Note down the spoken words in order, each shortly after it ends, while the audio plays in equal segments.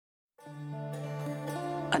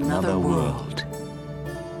Another world.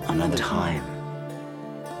 Another time.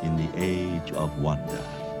 In the age of wonder.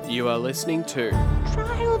 You are listening to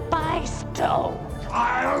Trial by Stone.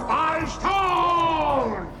 Trial by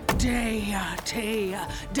Stone! Dea, Tea,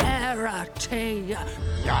 Dara, Tea.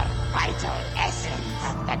 Your vital essence,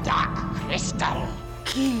 the Dark Crystal.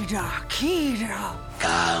 Kida.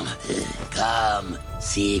 Come,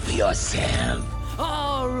 see for yourself.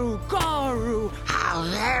 Aru, Garu. How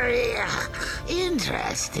very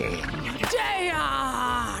interesting. Dea,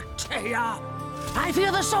 Tea. I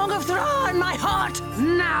feel the song of Thra in my heart.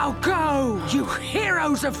 Now go, you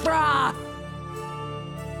heroes of Thra.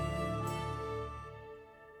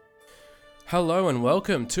 Hello and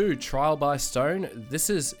welcome to Trial by Stone. This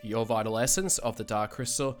is your vital essence of the Dark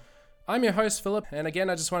Crystal. I'm your host, Philip, and again,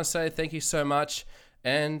 I just want to say thank you so much.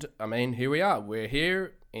 And here we are. We're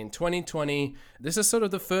here in 2020. This is sort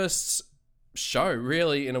of the first show,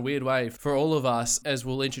 really, in a weird way, for all of us, as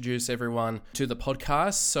we'll introduce everyone to the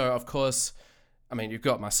podcast. So, of course, you've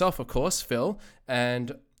got myself, of course, Phil,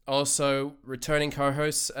 and also returning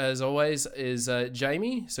co-host, as always, is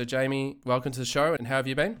Jamie. So, Jamie, welcome to the show, and how have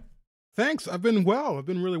you been? Thanks. I've been well. I've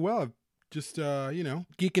been really well. I've just,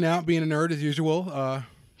 geeking out, being a nerd as usual,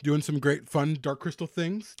 doing some great, fun Dark Crystal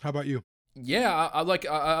things. How about you? Yeah,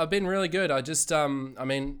 I've been really good. I just, sort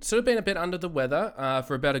of been a bit under the weather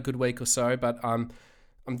for about a good week or so, but I'm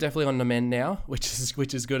definitely on the mend now, which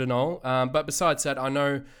is good and all. But besides that, I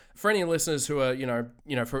know for any listeners who are,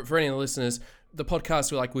 for any listeners, the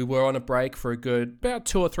podcast, we were on a break for a good about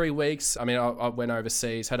 2 or 3 weeks. I went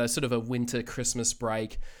overseas, had a sort of a winter Christmas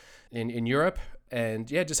break in Europe, and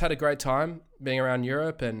yeah, just had a great time being around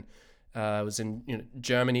Europe, and was in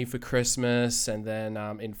Germany for Christmas, and then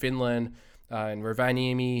in Finland, in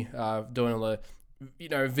Rovaniemi, doing all the,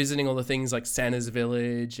 visiting all the things like Santa's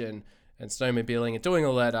Village and snowmobiling and doing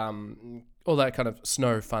all that kind of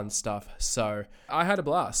snow fun stuff. So I had a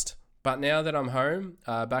blast. But now that I'm home,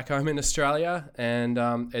 back home in Australia, and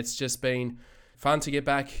it's just been fun to get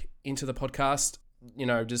back into the podcast,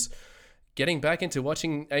 just getting back into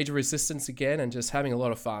watching Age of Resistance again and just having a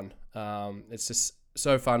lot of fun. It's just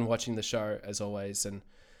so fun watching the show, as always. And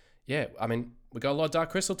yeah, we got a lot of Dark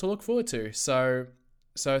Crystal to look forward to. So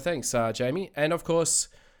thanks, Jamie. And of course,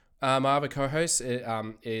 my other co-host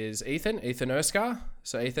is Ethan Erskar.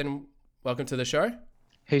 So Ethan, welcome to the show.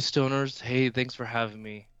 Hey Stoners, hey, thanks for having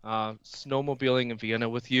me. Snowmobiling in Vienna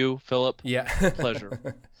with you, Philip. Yeah. Pleasure.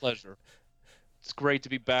 It's great to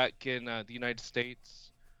be back in the United States.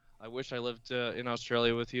 I wish I lived in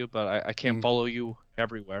Australia with you, but I can't follow you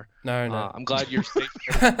everywhere. No. I'm glad you're safe.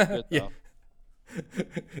 Good, yeah.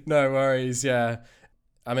 No worries, yeah.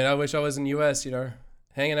 I wish I was in the US,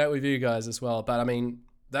 hanging out with you guys as well. But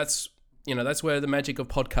that's where the magic of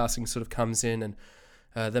podcasting sort of comes in,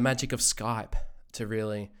 and the magic of Skype to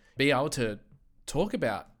really be able to talk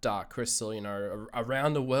about Dark Crystal,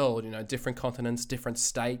 around the world, different continents, different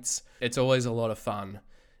states. It's always a lot of fun.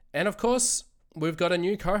 And of course, we've got a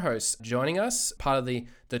new co-host joining us, part of the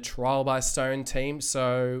Trial by Stone team.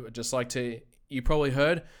 So just you probably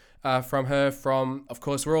heard from her of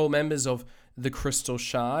course, we're all members of the Crystal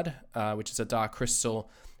Shard, which is a Dark Crystal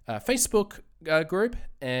Facebook group,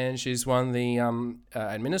 and she's one of the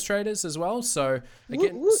administrators as well. So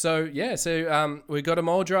again, we got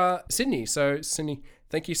Amoldra Sydney. So Sydney,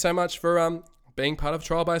 thank you so much for being part of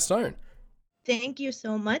Trial by Stone. Thank you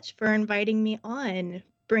so much for inviting me on,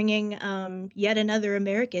 bringing yet another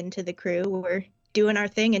American to the crew. We're doing our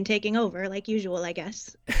thing and taking over like usual, I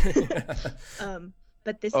guess.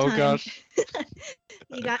 But this time, gosh.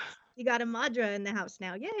 you got Amoldra in the house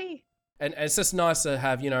now. Yay! And it's just nice to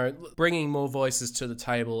have, bringing more voices to the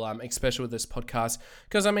table, especially with this podcast.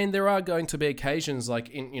 Because, there are going to be occasions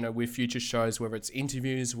with future shows, whether it's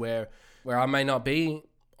interviews where I may not be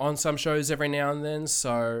on some shows every now and then.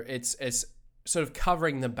 So it's sort of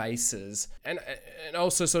covering the bases, and it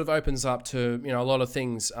also sort of opens up to, a lot of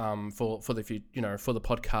things for the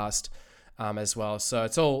podcast as well. So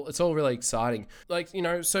it's all really exciting. Being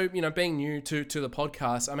new to the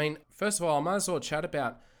podcast, first of all, I might as well chat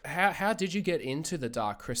about how did you get into the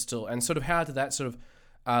Dark Crystal, and sort of how did that sort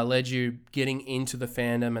of led you getting into the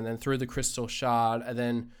fandom, and then through the Crystal Shard, and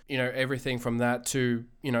then everything from that to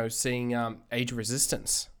seeing Age of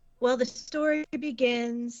Resistance. Well, the story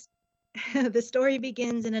begins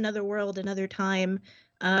in another world, another time,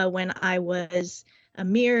 when I was a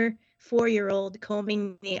mere 4-year-old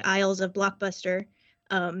combing the aisles of Blockbuster.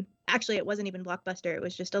 Actually, it wasn't even Blockbuster. It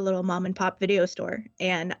was just a little mom and pop video store.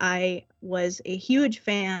 And I was a huge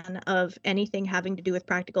fan of anything having to do with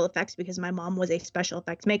practical effects because my mom was a special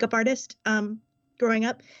effects makeup artist growing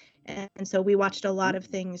up. And so we watched a lot of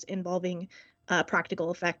things involving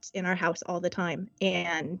practical effects in our house all the time.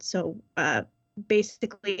 And so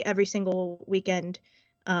basically every single weekend,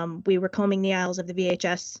 we were combing the aisles of the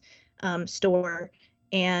VHS store,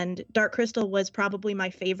 and Dark Crystal was probably my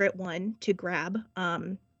favorite one to grab.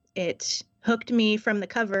 It hooked me from the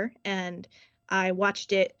cover, and I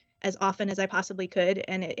watched it as often as I possibly could,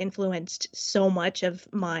 and it influenced so much of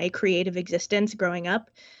my creative existence growing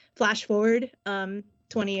up. Flash forward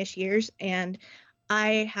 20-ish years, and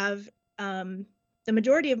I have the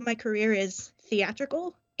majority of my career is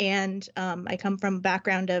theatrical, and I come from a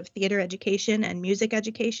background of theater education and music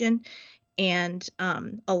education, and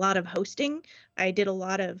a lot of hosting. I did a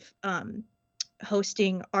lot of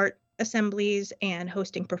hosting art assemblies and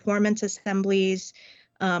hosting performance assemblies,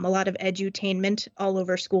 a lot of edutainment all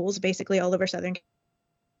over schools, basically all over Southern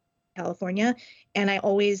California. And I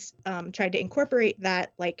always tried to incorporate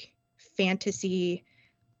that like fantasy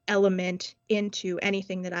element into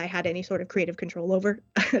anything that I had any sort of creative control over.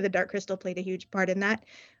 The Dark Crystal played a huge part in that.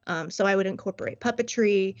 So I would incorporate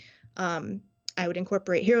puppetry. I would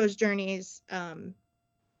incorporate heroes' journeys. And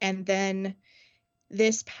then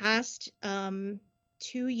this past 3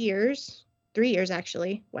 years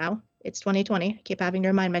actually, wow, it's 2020. I keep having to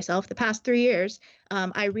remind myself. The past 3 years,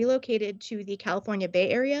 I relocated to the California Bay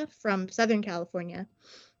Area from Southern California.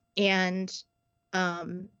 And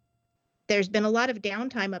there's been a lot of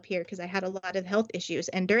downtime up here because I had a lot of health issues.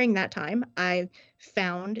 And during that time, I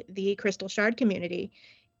found the Crystal Shard community.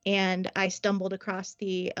 And I stumbled across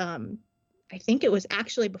the, I think it was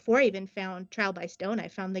actually before I even found Trial by Stone, I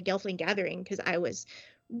found the Gelfling Gathering because I was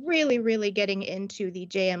really, really getting into the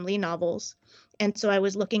J.M. Lee novels. And so I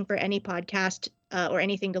was looking for any podcast or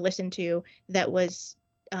anything to listen to that was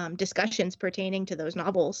discussions pertaining to those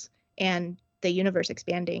novels and the universe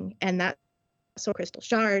expanding. And that so Crystal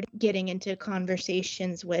Shard, getting into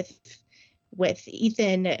conversations with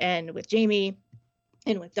Ethan and with Jamie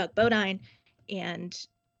and with Doug Bodine. And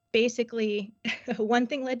basically one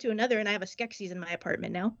thing led to another, and I have a Skeksis in my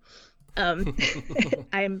apartment now.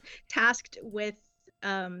 I'm tasked with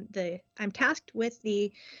the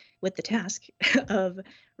task of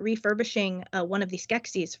refurbishing one of the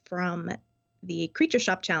Skeksis from the Creature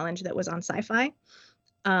Shop challenge that was on Sci-Fi.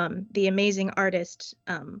 The amazing artist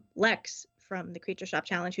Lex from the Creature Shop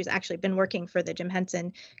challenge, who's actually been working for the Jim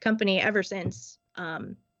Henson Company ever since,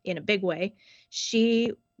 in a big way.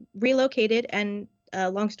 She relocated, and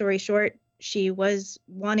long story short, she was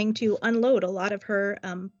wanting to unload a lot of her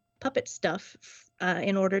puppet stuff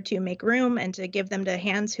in order to make room and to give them to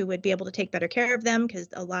hands who would be able to take better care of them, because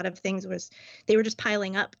a lot of things they were just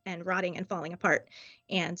piling up and rotting and falling apart.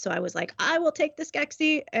 And so I was like, I will take the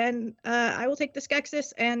Skeksis and I will take the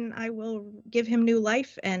Skeksis and I will give him new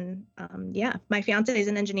life. And yeah, my fiance is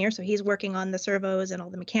an engineer, so he's working on the servos and all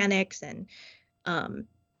the mechanics. And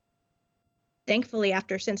thankfully,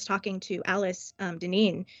 since talking to Alice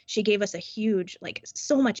Deneen, she gave us a huge,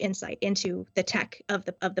 so much insight into the tech of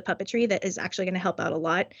the puppetry that is actually going to help out a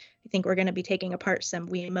lot. I think we're going to be taking apart some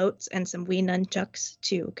Wii emotes and some Wii nunchucks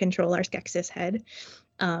to control our Skeksis head.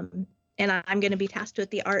 And I'm going to be tasked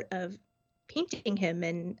with the art of painting him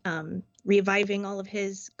and reviving all of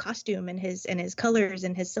his costume and his colors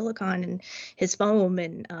and his silicone and his foam,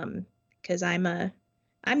 and because I'm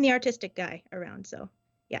the artistic guy around. So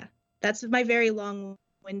yeah. That's my very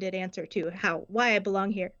long-winded answer to why I belong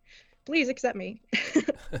here. Please accept me.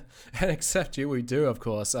 And accept you, we do, of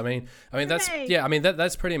course. I mean that's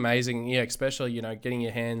that's pretty amazing. Yeah, especially getting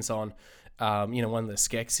your hands on, one of the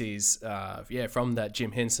Skeksis, from that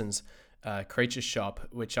Jim Henson's Creature Shop,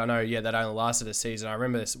 which I know, that only lasted a season. I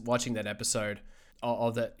remember watching that episode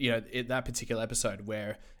of that, that particular episode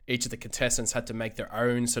where each of the contestants had to make their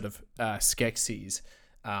own sort of Skeksis.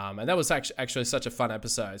 And that was actually such a fun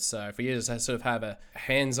episode. So for you to sort of have a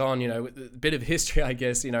hands-on, a bit of history, I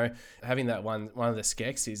guess, having that one of the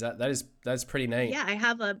Skeksis, that's pretty neat. Yeah, I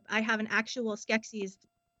have an actual Skeksis.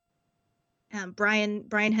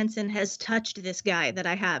 Brian Henson has touched this guy that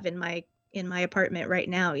I have in my apartment right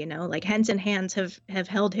now. Henson hands have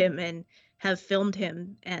held him and have filmed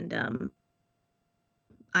him, and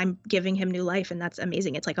I'm giving him new life, and that's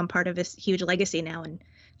amazing. It's like I'm part of this huge legacy now, and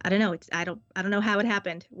I don't know. I don't know how it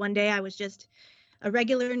happened. One day I was just a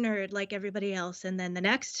regular nerd like everybody else, and then the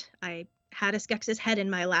next I had a Skeksis head in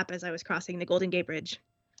my lap as I was crossing the Golden Gate Bridge.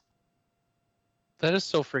 That is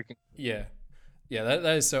so freaking. Yeah, that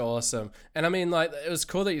is so awesome. And I mean, it was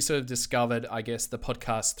cool that you sort of discovered, I guess, the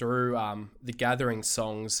podcast through the Gathering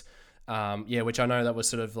songs. Which I know that was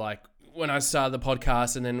sort of like when I started the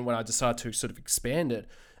podcast, and then when I decided to sort of expand it,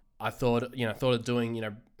 I thought of doing,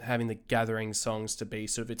 having the Gathering songs to be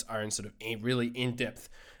sort of its own sort of really in-depth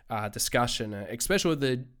discussion, especially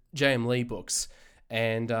with J.M. Lee books.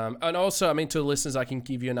 And also, I mean, to the listeners, I can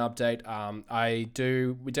give you an update.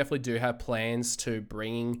 We definitely do have plans to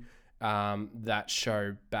bring that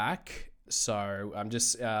show back. So I'm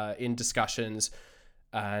just in discussions,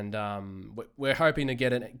 and we're hoping to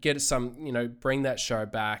get some, bring that show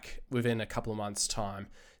back within a couple of months' time.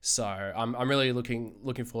 So I'm really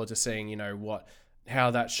looking forward to seeing,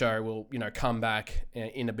 how that show will, come back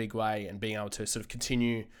in a big way, and being able to sort of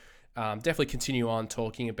definitely continue on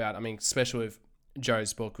talking about, I mean, especially with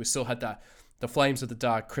Joe's book, we still had the Flames of the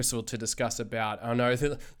Dark Crystal to discuss about. I know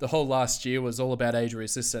the whole last year was all about Age of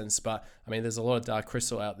Resistance, but I mean, there's a lot of Dark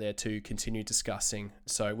Crystal out there to continue discussing,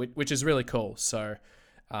 so which is really cool. So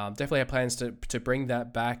definitely have plans to bring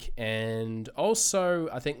that back. And also,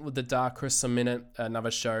 I think with the Dark Crystal Minute,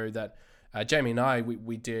 another show that Jamie and I,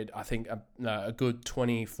 we did, I think, a good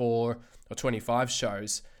 24 or 25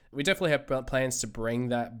 shows. We definitely have plans to bring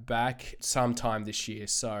that back sometime this year.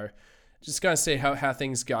 So just going to see how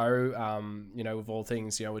things go, with all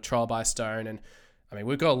things, with Trial by Stone. And I mean,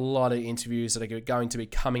 we've got a lot of interviews that are going to be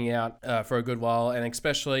coming out for a good while. And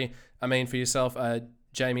especially, I mean, for yourself,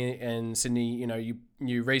 Jamie and Sydney,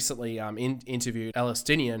 you recently interviewed Alice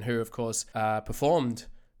Dinian, who, of course, performed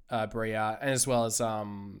Bria, and as well as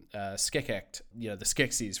Skekek, the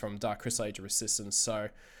Skeksis from Dark Crystal Age of Resistance. So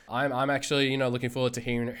I'm actually, looking forward to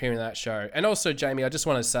hearing that show. And also, Jamie, I just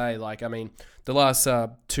want to say, I mean, the last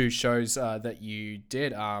two shows that you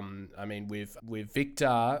did, I mean, with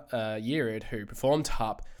Victor Yerid, who performed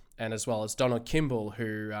Hup, and as well as Donald Kimball,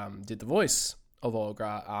 who did the voice of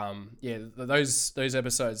Olga. Those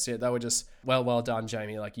episodes, they were just well done,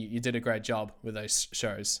 Jamie. You did a great job with those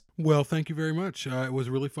shows. Well, thank you very much. It was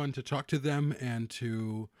really fun to talk to them and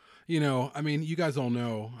to, I mean, you guys all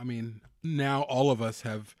know, I mean, now all of us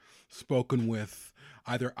have spoken with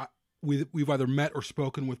we've either met or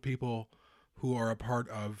spoken with people who are a part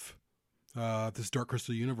of this Dark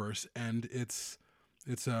Crystal universe, and it's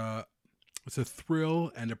a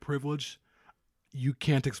thrill and a privilege you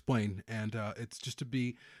can't explain, and it's just to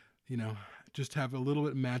be, just have a little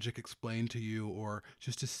bit of magic explained to you, or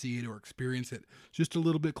just to see it or experience it just a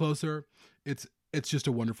little bit closer. It's just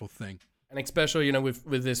a wonderful thing. And especially,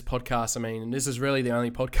 with this podcast, I mean, this is really the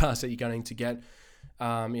only podcast that you're going to get,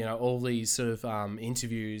 all these sort of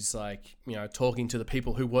interviews, talking to the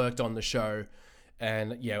people who worked on the show.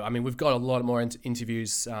 And I mean, we've got a lot more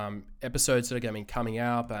interviews, episodes that are going to be coming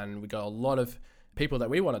up, and we've got a lot of people that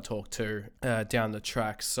we want to talk to down the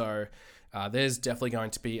track. So there's definitely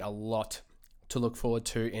going to be a lot to look forward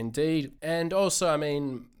to indeed. And also, I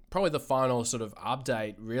mean, probably the final sort of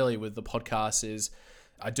update really with the podcast is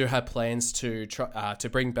I do have plans to try to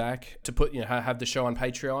bring back, to put, have the show on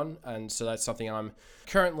Patreon. And so that's something I'm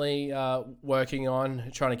currently working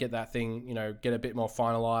on, trying to get that thing, get a bit more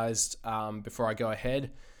finalized before I go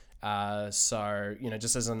ahead. So,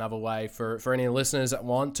 just as another way for any listeners that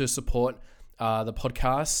want to support the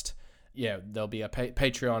podcast, there'll be a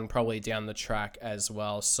Patreon probably down the track as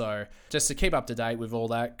well. So just to keep up to date with all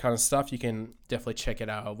that kind of stuff, you can definitely check out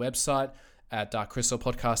our website at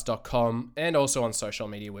darkcrystalpodcast.com, and also on social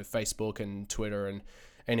media with Facebook and Twitter and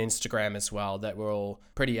Instagram as well, that we're all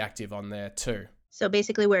pretty active on there too. So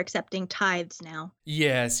basically we're accepting tithes now.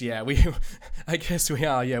 Yes, I guess we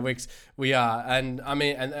are. Yeah, we are. And I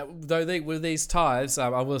mean, with these tithes, I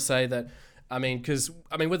will say that, I mean, because,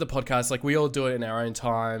 with the podcast, we all do it in our own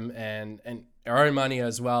time and our own money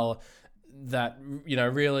as well, that,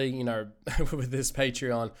 really, with this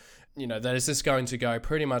Patreon, that is just going to go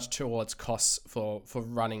pretty much towards costs for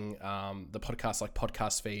running the podcast, like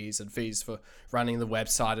podcast fees and fees for running the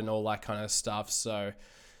website and all that kind of stuff. So,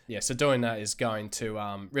 so doing that is going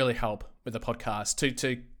to really help with the podcast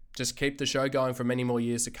to just keep the show going for many more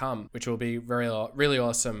years to come, which will be really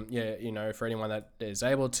awesome, for anyone that is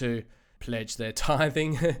able to pledge their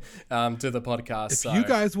tithing to the podcast. If you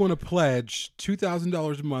guys want to pledge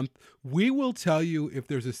 $2,000 a month, we will tell you if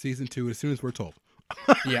there's a season 2 as soon as we're told.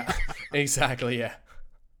 Yeah, exactly. Yeah.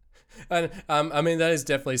 And that is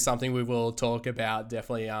definitely something we will talk about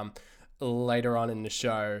definitely later on in the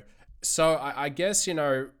show. So I guess,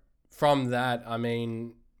 from that,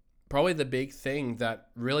 probably the big thing that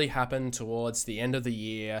really happened towards the end of the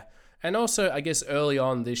year, and also I guess early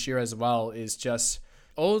on this year as well, is just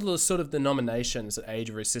all the sort of the nominations that Age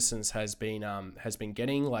of Resistance has been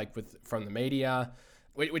getting, from the media,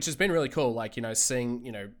 which has been really cool.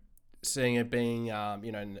 Seeing it being,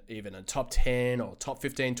 even a top 10 or top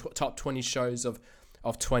 15, top 20 shows of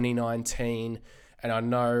 2019.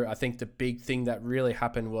 And I think the big thing that really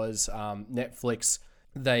happened was Netflix,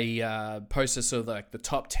 they posted sort of the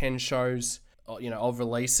top 10 shows, of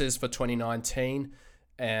releases for 2019.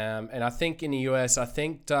 And I think in the US, I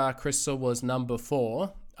think Dark Crystal was number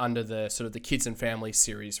 4 under the sort of the kids and family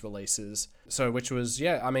series releases. So which was,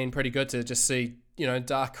 pretty good to just see,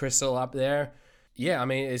 Dark Crystal up there. Yeah, I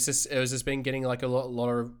mean, it was just been getting like a lot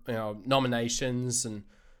of nominations and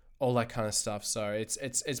all that kind of stuff. So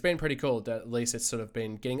it's been pretty cool that at least it's sort of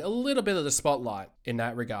been getting a little bit of the spotlight in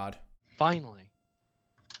that regard. Finally.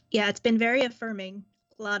 Yeah, it's been very affirming.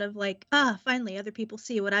 A lot of like, finally other people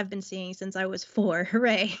see what I've been seeing since I was 4.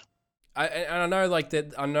 Hooray. I know like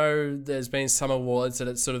that. I know there's been some awards that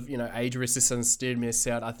it's sort of age resistance did miss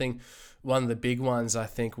out. I think one of the big ones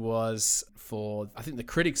was for the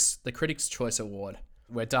Critics' Choice Award,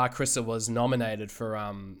 where Dark Crystal was nominated for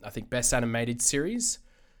I think Best Animated Series.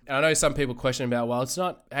 And I know some people question about, well, it's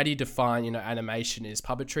not, how do you define animation? Is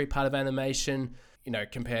puppetry part of animation?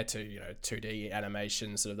 Compared to 2D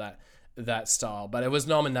animation, sort of that style. But it was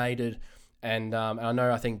nominated. And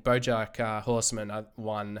I think BoJack Horseman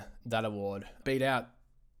won that award, beat out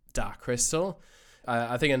Dark Crystal.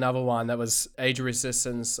 I think another one that was Age of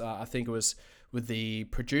Resistance, I think it was with the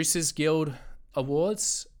Producers Guild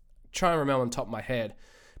Awards. Trying to remember on top of my head,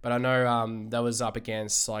 but I know that was up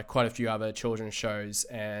against like quite a few other children's shows,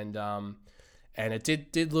 and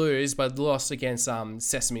it did lose, but lost against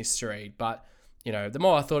Sesame Street. But the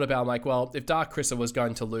more I thought about it, I'm like, well, if Dark Crystal was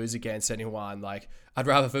going to lose against anyone, like I'd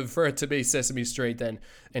rather prefer it to be Sesame Street than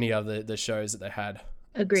any of the shows that they had.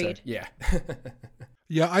 Agreed. So, yeah.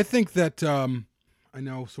 Yeah, I think that I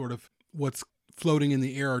know sort of what's floating in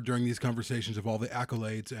the air during these conversations of all the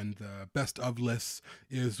accolades and the best of lists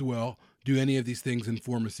is, well, do any of these things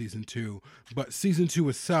inform a season 2? But season 2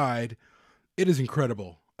 aside, it is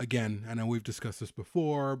incredible. Again, I know we've discussed this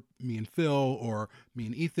before, me and Phil or me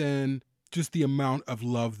and Ethan, just the amount of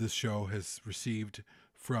love this show has received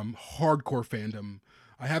from hardcore fandom.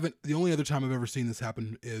 The only other time I've ever seen this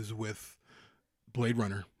happen is with Blade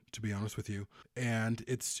Runner, to be honest with you. And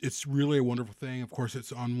it's really a wonderful thing. Of course,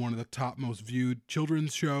 it's on one of the top most viewed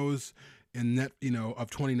children's shows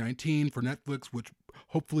of 2019 for Netflix, which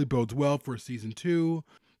hopefully bodes well for season 2.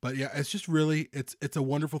 But yeah, it's just really, it's a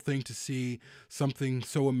wonderful thing to see something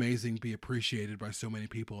so amazing be appreciated by so many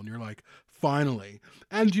people. And you're like, finally.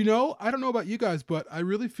 And I don't know about you guys, but I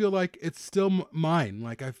really feel like it's still mine.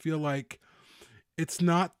 Like, I feel like it's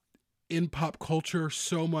not in pop culture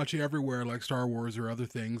so much everywhere like Star Wars or other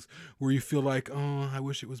things where you feel like, oh, I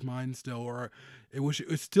wish it was mine still, or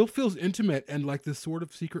it still feels intimate and like this sort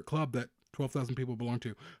of secret club that 12,000 people belong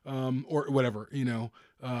to, or whatever,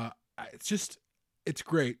 it's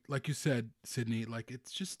great. Like you said, Sydney, like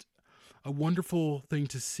it's just a wonderful thing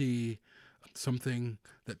to see something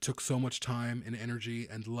that took so much time and energy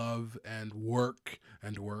and love and work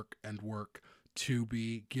to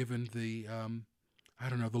be given the,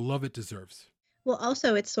 the love it deserves. Well,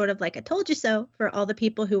 also, it's sort of like a told you so for all the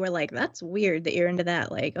people who were like, that's weird that you're into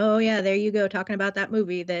that. Like, oh, yeah, there you go, talking about that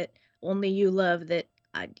movie that only you love, that,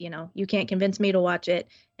 you can't convince me to watch it.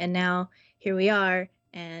 And now here we are,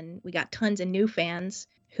 and we got tons of new fans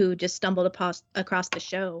who just stumbled across the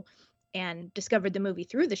show and discovered the movie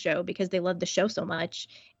through the show because they loved the show so much.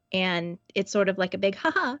 And it's sort of like a big,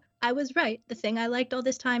 haha, I was right. The thing I liked all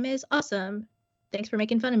this time is awesome. Thanks for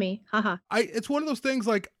making fun of me. Haha. It's one of those things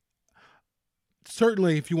like,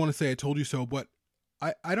 certainly if you want to say I told you so, but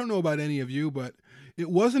I don't know about any of you, but it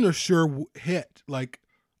wasn't a sure hit. Like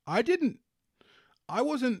I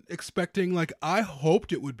wasn't expecting, like I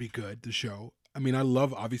hoped it would be good, the show. I mean,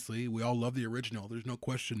 obviously, we all love the original. There's no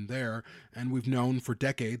question there. And we've known for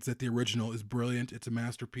decades that the original is brilliant. It's a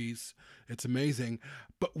masterpiece. It's amazing.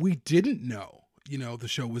 But we didn't know, the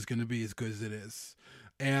show was going to be as good as it is.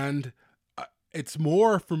 And it's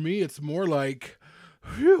more, for me, it's more like,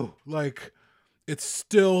 whew, like it's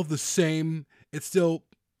still the same. It still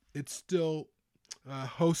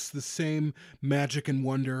hosts the same magic and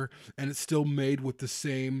wonder, and it's still made with the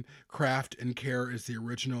same craft and care as the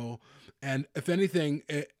original. And if anything,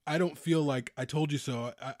 I don't feel like I told you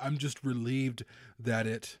so. I'm just relieved that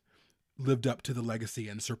it lived up to the legacy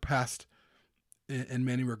and surpassed, in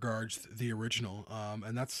many regards, the original.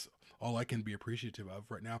 And that's all I can be appreciative of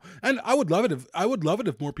right now. And I would love it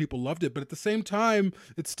if more people loved it. But at the same time,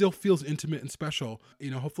 it still feels intimate and special.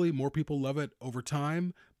 Hopefully more people love it over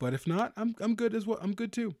time. But if not, I'm good as well. I'm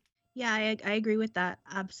good too. Yeah, I agree with that.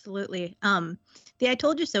 Absolutely. The I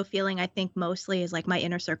told you so feeling, I think mostly is like my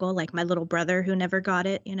inner circle, like my little brother who never got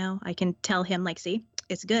it, I can tell him like, see,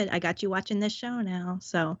 it's good. I got you watching this show now.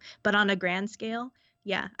 So, but on a grand scale,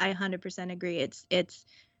 yeah, I 100% agree. It's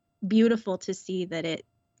beautiful to see that it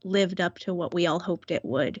lived up to what we all hoped it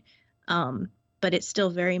would. But it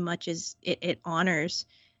still very much it honors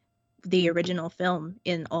the original film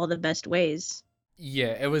in all the best ways.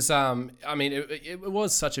 Yeah, it was. I mean, it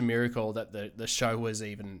was such a miracle that the show was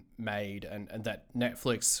even made, and that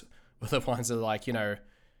Netflix were the ones that are like, yeah,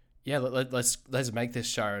 let's make this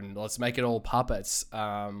show and let's make it all puppets.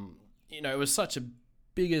 It was such a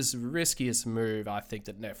biggest, riskiest move I think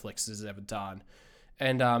that Netflix has ever done,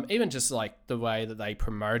 and even just like the way that they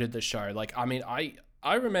promoted the show. Like, I mean, I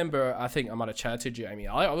remember, I think I might have chatted to Jamie.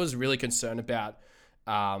 I was really concerned about.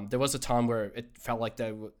 There was a time where it felt like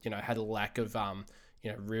they had a lack of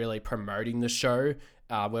really promoting the show,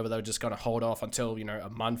 whether they were just going to hold off until a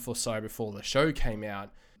month or so before the show came out.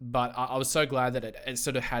 But I was so glad that it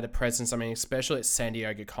sort of had a presence. I mean, especially at San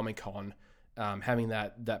Diego Comic-Con, having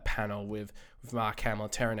that panel with Mark Hamill,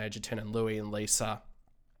 Taron Egerton, and Louis and Lisa,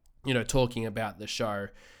 talking about the show.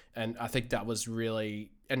 And I think that was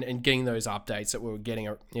really, and getting those updates that we were getting,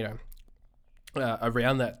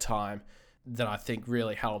 around that time, that I think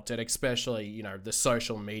really helped. And especially, the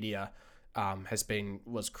social media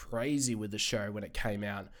was crazy with the show when it came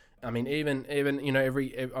out. I mean, even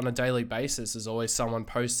every on a daily basis, there's always someone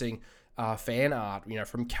posting fan art,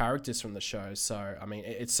 from characters from the show. So I mean,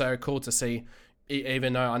 it's so cool to see.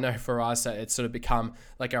 Even though I know for us that it's sort of become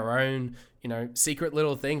like our own, secret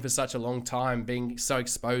little thing for such a long time, being so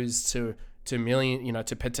exposed to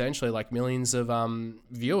to potentially like millions of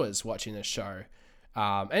viewers watching this show.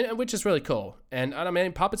 And which is really cool. And I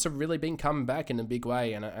mean, puppets have really been coming back in a big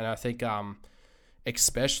way. And I think,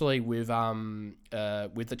 especially with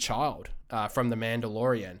the child from The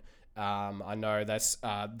Mandalorian. I know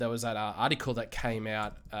there was that article that came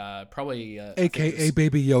out, probably AKA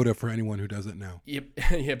Baby Yoda for anyone who doesn't know. Yep,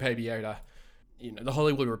 yeah, Baby Yoda. The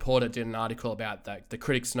Hollywood Reporter did an article about the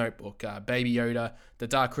Critic's Notebook, Baby Yoda, the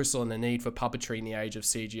Dark Crystal, and the need for puppetry in the age of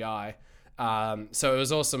CGI. So it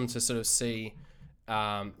was awesome to sort of see.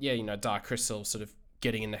 Dark Crystal sort of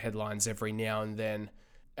getting in the headlines every now and then,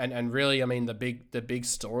 and really, I mean, the big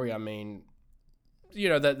story. I mean,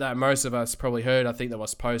 that most of us probably heard. I think that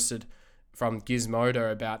was posted from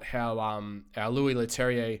Gizmodo about how our Louis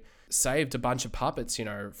Leterrier saved a bunch of puppets,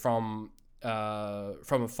 from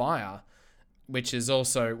a fire, which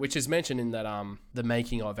is mentioned in that the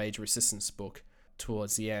Making of Age Resistance book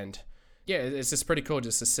towards the end. Yeah, it's just pretty cool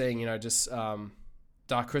just to seeing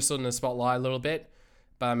Dark Crystal in the spotlight a little bit.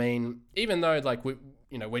 But I mean, even though like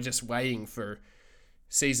we're just waiting for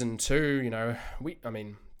season 2,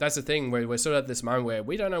 that's the thing where we're sort of at this moment where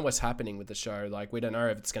we don't know what's happening with the show. Like, we don't know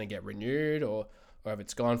if it's going to get renewed or if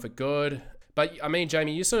it's gone for good. But I mean,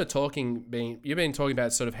 Jamie, you've been talking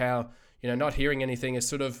about sort of how, not hearing anything is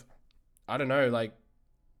sort of, I don't know, like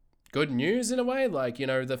good news in a way. Like,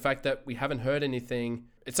 the fact that we haven't heard anything,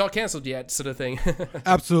 it's not cancelled yet, sort of thing.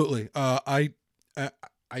 Absolutely.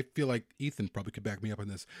 I feel like Ethan probably could back me up on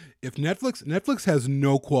this. If Netflix has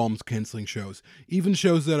no qualms canceling shows, even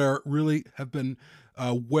shows that are really have been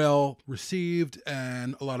well received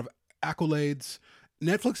and a lot of accolades.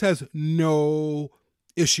 Netflix has no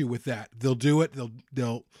issue with that. They'll do it.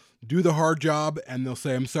 They'll do the hard job and they'll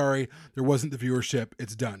say, "I'm sorry, there wasn't the viewership.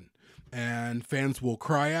 It's done." And fans will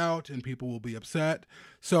cry out and people will be upset.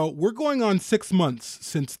 So we're going on 6 months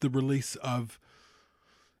since the release of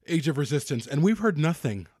Age of Resistance, and we've heard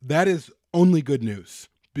nothing. That is only good news,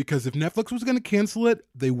 because if Netflix was going to cancel it,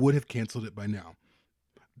 they would have canceled it by now.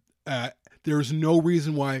 There's no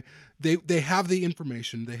reason why. They have the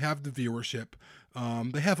information, they have the viewership,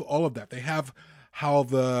 they have all of that. They have how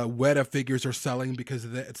the Weta figures are selling because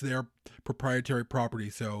it's their proprietary property,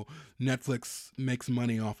 so Netflix makes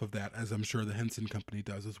money off of that, as I'm sure the Henson Company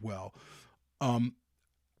does as well.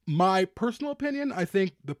 My personal opinion, I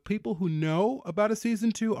think the people who know about a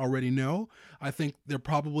season 2 already know. I think they're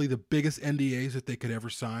probably the biggest NDAs that they could ever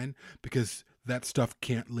sign, because that stuff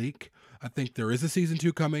can't leak. I think there is a season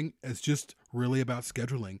 2 coming. It's just really about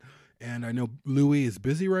scheduling. And I know Louis is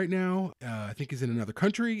busy right now. I think he's in another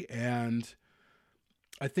country. And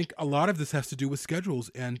I think a lot of this has to do with schedules.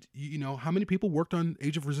 And, how many people worked on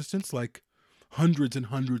Age of Resistance? Like hundreds and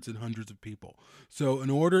hundreds and hundreds of people. So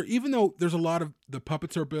even though there's a lot of the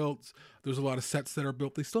puppets are built, there's a lot of sets that are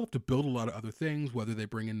built, they still have to build a lot of other things, whether they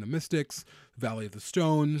bring in the Mystics, Valley of the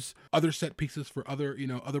Stones, other set pieces for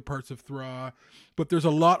other parts of Thra. But there's a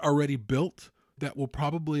lot already built that will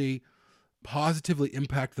probably positively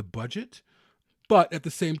impact the budget. But at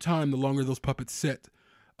the same time, the longer those puppets sit,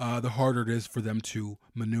 the harder it is for them to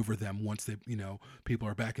maneuver them once they, people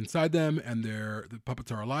are back inside them and the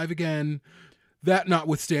puppets are alive again. That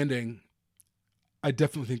notwithstanding, I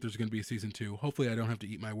definitely think there's going to be a season 2. Hopefully I don't have to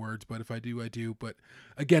eat my words, but if I do, I do. But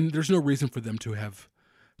again, there's no reason for them to have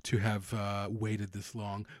waited this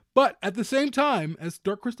long. But at the same time, as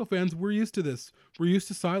Dark Crystal fans, we're used to this. We're used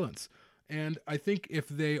to silence. And I think if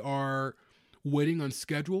they are waiting on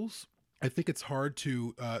schedules. I think it's hard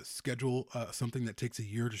to schedule something that takes a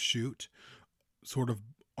year to shoot sort of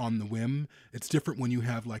on the whim. It's different when you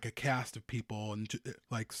have like a cast of people and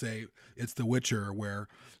like say it's The Witcher, where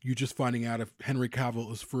you're just finding out if Henry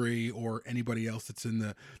Cavill is free or anybody else that's in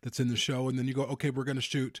the show, and then you go, okay, we're going to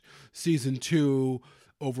shoot season 2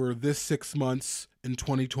 over this 6 months in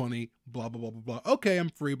 2020, blah, blah, blah, blah, blah. Okay, I'm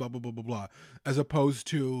free, blah, blah, blah, blah, blah. As opposed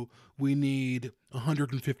to we need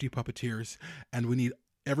 150 puppeteers and we need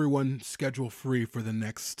everyone schedule free for the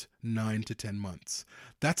next 9 to 10 months.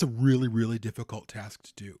 That's a really, really difficult task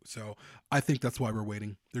to do. So I think that's why we're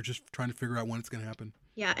waiting. They're just trying to figure out when it's going to happen.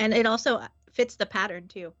 Yeah, and it also fits the pattern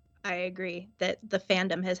too. I agree that the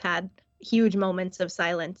fandom has had huge moments of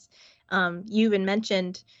silence. You even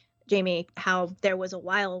mentioned, Jamie, how there was a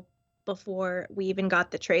while before we even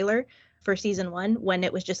got the trailer for season 1 when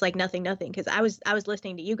it was just like nothing, because I was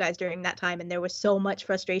listening to you guys during that time, and there was so much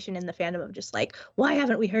frustration in the fandom of just like, why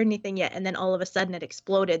haven't we heard anything yet? And then all of a sudden it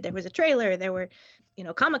exploded. There was a trailer, there were,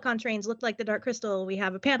 Comic-Con trains looked like the Dark Crystal, we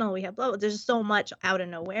have a panel, we have blah, blah. There's so much out of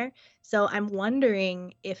nowhere. So I'm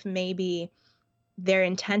wondering if maybe they're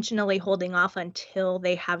intentionally holding off until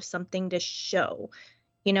they have something to show,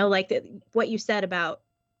 like what you said about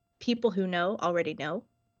people who know already know.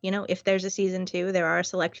 If there's a season 2, there are a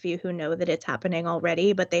select few who know that it's happening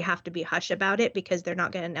already, but they have to be hush about it because they're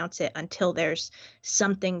not going to announce it until there's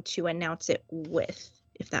something to announce it with,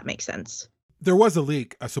 if that makes sense. There was a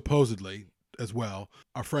leak, supposedly, as well.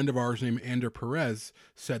 A friend of ours named Ander Perez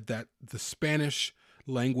said that the Spanish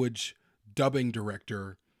language dubbing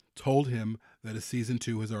director told him that a season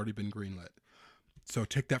 2 has already been greenlit. So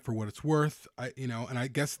take that for what it's worth. And I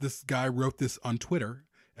guess this guy wrote this on Twitter,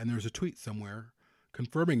 and there's a tweet somewhere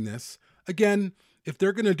confirming this. Again, if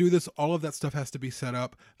they're going to do this, all of that stuff has to be set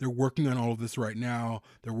up. They're working on all of this right now.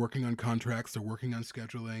 They're working on contracts. They're working on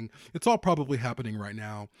scheduling. It's all probably happening right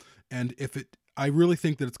now. And I really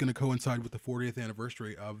think that it's going to coincide with the 40th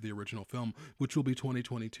anniversary of the original film, which will be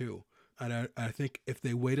 2022. And I think if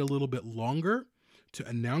they wait a little bit longer to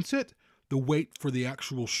announce it, the wait for the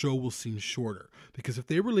actual show will seem shorter. Because if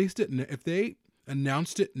they released it, and if they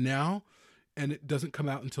announced it now, and it doesn't come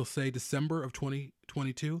out until, say, December of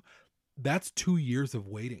 2022, that's 2 years of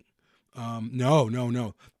waiting.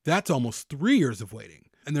 No. That's almost 3 years of waiting.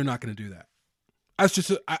 And they're not going to do that. That's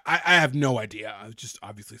just, I have no idea. It's just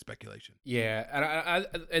obviously speculation. Yeah.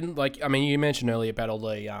 And you mentioned earlier about all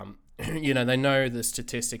the, they know the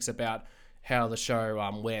statistics about how the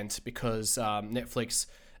show went because Netflix,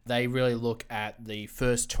 they really look at the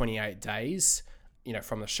first 28 days,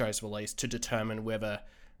 from the show's release to determine whether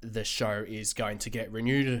the show is going to get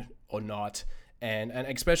renewed or not, and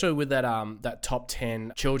especially with that top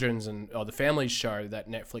 10 children's or the families show that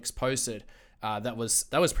Netflix posted, that was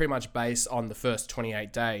pretty much based on the first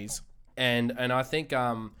 28 days, and I think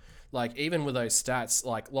even with those stats,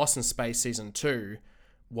 like Lost in Space season 2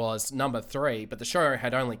 was number 3, but the show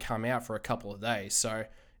had only come out for a couple of days, so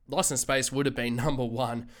Lost in Space would have been number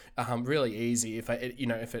 1, really easy if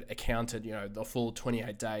it accounted the full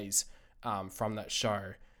 28 days from that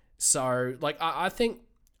show. So, I think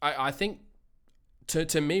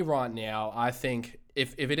to me right now, I think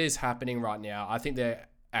if it is happening right now, I think they're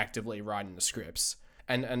actively writing the scripts.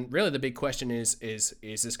 And really the big question is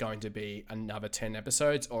this going to be another 10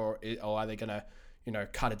 episodes or are they going to,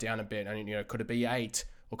 cut it down a bit? And, could it be 8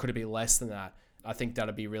 or could it be less than that? I think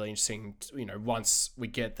that'll be really interesting, once we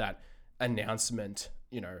get that announcement,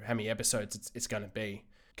 how many episodes it's going to be.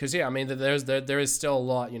 Because, there is still a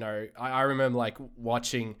lot, I remember,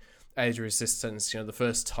 watching Age of Resistance, the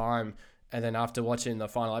first time, and then after watching the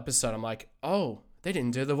final episode, I'm like, oh, they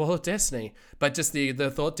didn't do the Wall of Destiny. But just the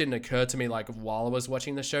thought didn't occur to me, while I was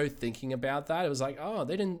watching the show, thinking about that. It was like, oh,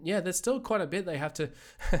 they didn't, there's still quite a bit they have to,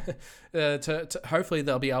 to hopefully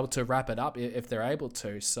they'll be able to wrap it up if they're able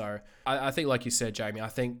to. So I think, like you said, Jamie, I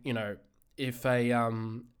think, if they,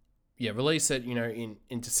 release it,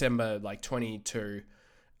 in December, 22,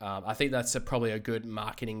 I think that's probably a good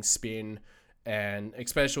marketing spin, and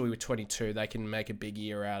especially with 22, they can make a big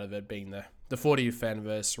year out of it being the 40th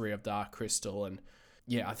anniversary of Dark Crystal, and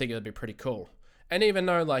I think it'd be pretty cool. And even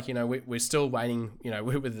though we're still waiting,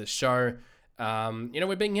 with the show,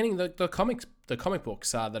 we've been getting the comic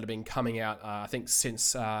books that have been coming out, I think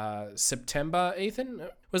since September. Ethan,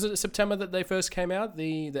 was it September that they first came out,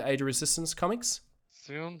 the Age of Resistance comics?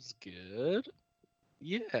 Sounds good.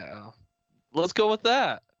 Yeah, let's go with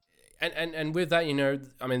that. And with that,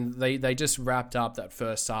 they just wrapped up that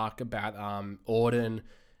first arc about Auden,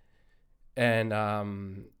 and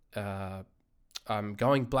I'm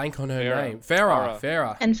going blank on her name.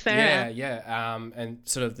 Farah. And Farah. Yeah. And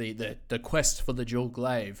sort of the quest for the Jewel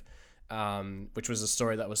Glaive. which was a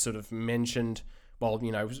story that was sort of mentioned. Well,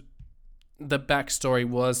 the backstory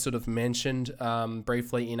was sort of mentioned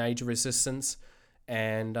briefly in Age of Resistance,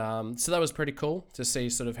 and so that was pretty cool to see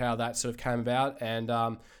sort of how that sort of came about. And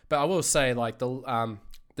but I will say, like, the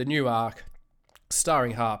new arc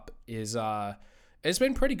starring Hup is it's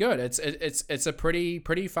been pretty good. It's a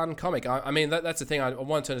pretty fun comic. I mean that's the thing I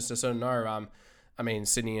wanted us to sort of know. I mean,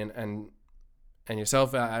 Sydney and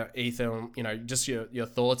yourself, Ethan, just your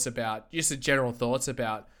thoughts about, just the general thoughts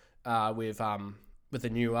about with the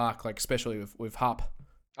new arc, like especially with Hup.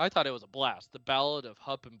 I thought it was a blast. The Ballad of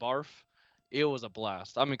Hup and Barf, it was a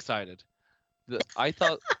blast. I'm excited. I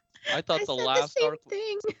thought the last arc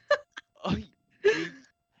thing. Oh,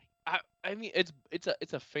 I mean,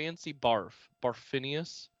 it's a fancy barf,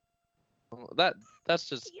 Barfinius. That's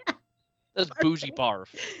just that's bougie barf.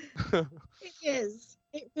 It is.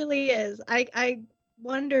 It really is. I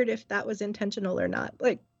wondered if that was intentional or not.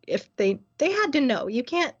 Like, if they had to know. You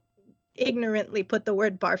can't ignorantly put the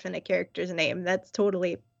word barf in a character's name. That's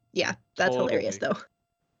totally, that's hilarious though.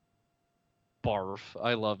 Barf.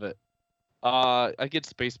 I love it. I get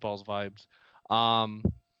Spaceballs vibes.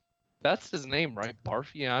 That's his name, right? Barf?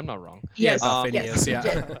 Yeah, I'm not wrong. Yes. Phineas,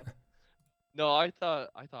 yeah. No, I thought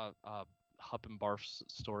Hup and Barf's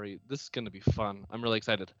story, this is going to be fun. I'm really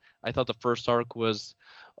excited. I thought the first arc was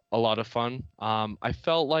a lot of fun. I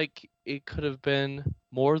felt like it could have been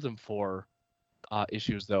more than 4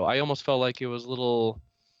 issues, though. I almost felt like it was a little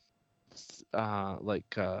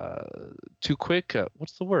too quick.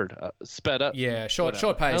 What's the word? Sped up. Yeah, short pace.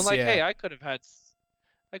 And I'm like, yeah. hey, I could have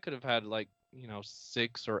had like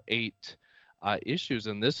 6 or 8 issues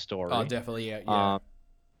in this story. Oh, definitely, yeah.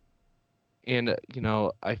 And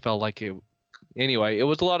I felt like it. Anyway, it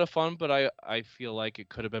was a lot of fun, but I feel like it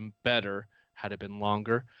could have been better had it been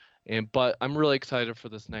longer. But I'm really excited for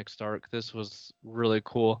this next arc. This was really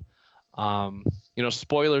cool.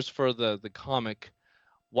 Spoilers for the comic.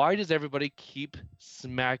 Why does everybody keep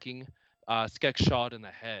smacking Skekshot in the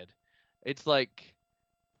head? It's like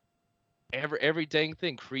every dang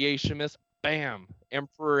thing. Creation Myth, bam,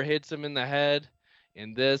 Emperor hits him in the head,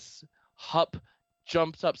 and this Hup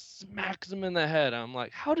jumps up, smacks him in the head. I'm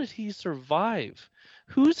like, how did he survive?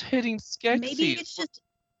 Who's hitting Skeksis?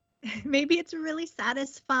 Maybe it's a really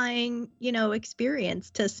satisfying,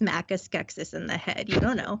 experience to smack a Skeksis in the head. You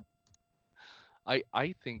don't know.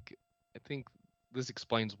 I think this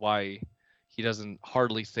explains why he doesn't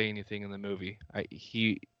hardly say anything in the movie.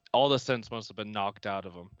 All the sense must have been knocked out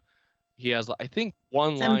of him. He has, I think,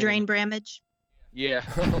 one line. Some drain bramage. Yeah.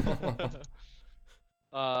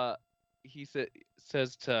 He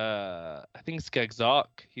says to, I think, Skekzok,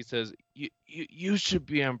 he says, you should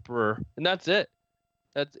be emperor, and that's it.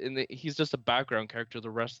 He's just a background character the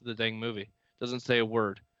rest of the dang movie. Doesn't say a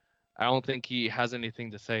word. I don't think he has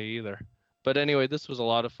anything to say either. But anyway, this was a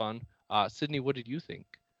lot of fun. Sydney, what did you think?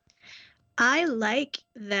 I like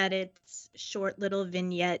that it's short little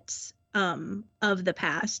vignettes of the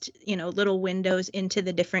past, little windows into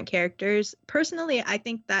the different characters. Personally, I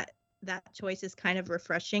think that choice is kind of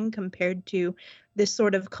refreshing compared to this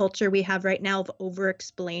sort of culture we have right now of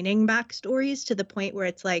over-explaining backstories to the point where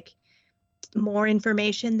it's like more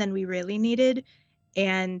information than we really needed.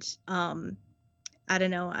 And I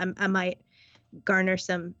don't know, I might garner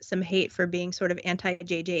some hate for being sort of anti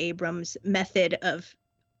J.J. Abrams' method of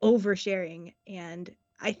oversharing. And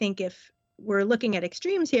I think if we're looking at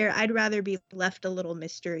extremes here, I'd rather be left a little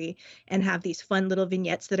mystery and have these fun little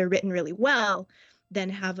vignettes that are written really well than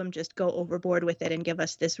have them just go overboard with it and give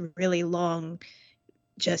us this really long,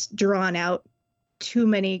 just drawn out, too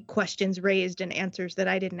many questions raised and answers that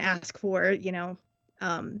I didn't ask for,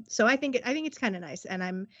 So I think it's kind of nice. And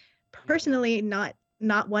I'm personally not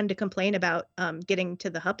one to complain about getting to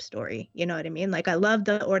the Hup story. You know what I mean? Like, I love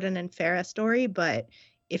the Orden and Farah story, but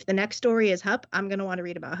if the next story is Hup, I'm going to want to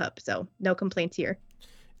read about Hup. So no complaints here.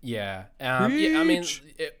 Yeah. I mean,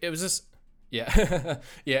 it was just, yeah.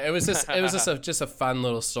 Yeah, it was just a fun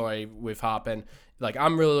little story with Hup. And like,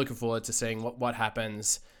 I'm really looking forward to seeing what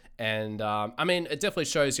happens. And I mean, it definitely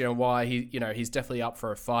shows, why he's definitely up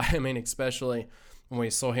for a fight. I mean, especially when we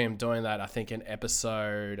saw him doing that, I think in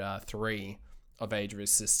episode 3 of Age of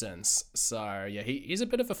Resistance. So yeah, he's a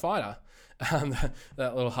bit of a fighter,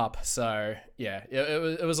 that little Hup. So yeah,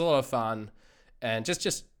 it was a lot of fun, and it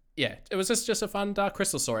was just a fun Dark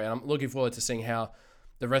Crystal story, and I'm looking forward to seeing how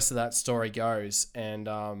the rest of that story goes. And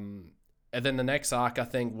then the next arc, I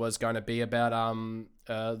think, was going to be about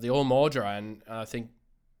the All Mordra, and I think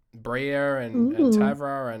Bria and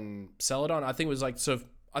Tavra and Celadon. I think it was I think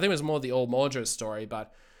it was more the All Mordra story,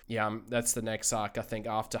 but yeah, that's the next arc, I think,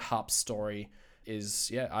 after Hup's story.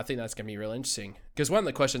 is, I think that's going to be real interesting. Because one of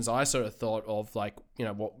the questions I sort of thought of, like,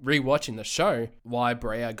 rewatching the show, why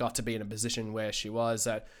Brea got to be in a position where she was,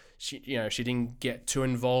 that she didn't get too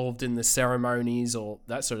involved in the ceremonies or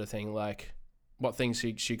that sort of thing. Like, what things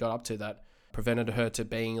she got up to that prevented her to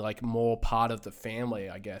being like more part of the family,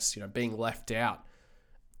 I guess, being left out.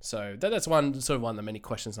 So that's one of the many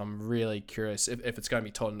questions. I'm really curious if it's going to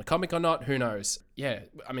be told in the comic or not. Who knows? Yeah,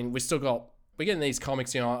 I mean, we're getting these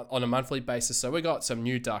comics, on a monthly basis. So we got some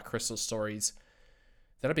new Dark Crystal stories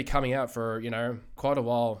that'll be coming out for, quite a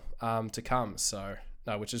while to come. So,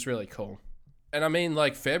 no, which is really cool. And I mean,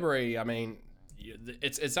 like February, I mean,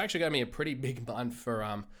 it's actually going to be a pretty big month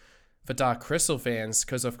for Dark Crystal fans,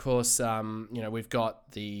 because of course, we've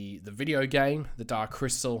got the video game, the Dark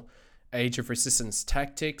Crystal Age of Resistance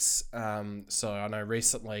Tactics. So I know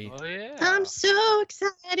recently. Oh yeah. I'm so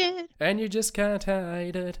excited. And you just can't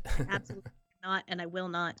hide it. Absolutely not, and I will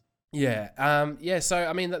not. Yeah. So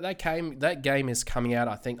I mean that game is coming out,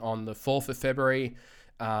 I think, on the 4th of February.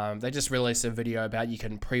 They just released a video about you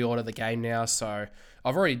can pre-order the game now. So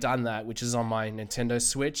I've already done that, which is on my Nintendo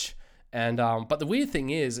Switch. And but the weird thing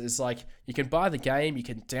is like you can buy the game, you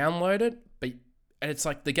can download it, and it's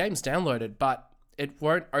like the game's downloaded, but it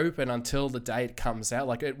won't open until the day it comes out.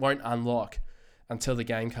 Like, it won't unlock until the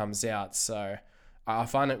game comes out. So I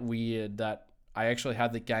find it weird that I actually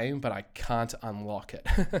have the game, but I can't unlock it.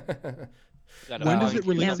 When does it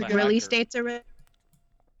release again? Release dates are ready.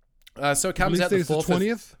 So it comes out the 4th.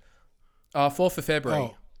 20th? 4th of February.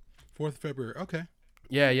 Oh, 4th of February. Okay.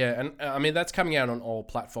 Yeah. And I mean, that's coming out on all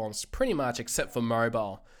platforms pretty much except for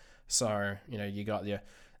mobile. So, you got your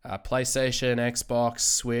PlayStation, Xbox,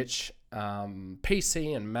 Switch,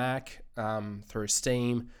 PC and Mac through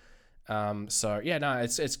Steam. It's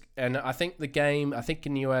and I think the game, I think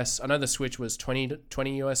in US, I know the Switch was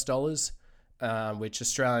 $20 US, which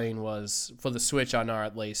Australian was, for the Switch, I know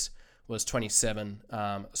at least, was 27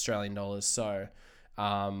 Australian dollars. So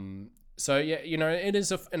it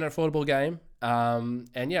is an affordable game.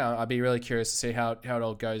 I'd be really curious to see how it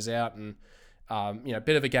all goes out, and a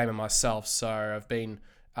bit of a gamer myself, so I've been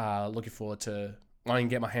looking forward to wanting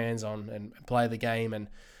to get my hands on and play the game and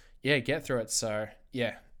get through it. So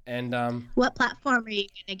and what platform are you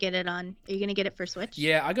gonna get it on? Are you gonna get it for Switch?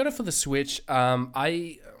 Yeah, I got it for the Switch. I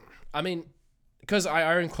mean, because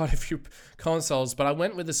I own quite a few consoles, but I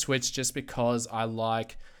went with the Switch just because I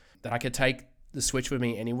like that I could take the Switch with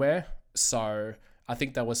me anywhere. So I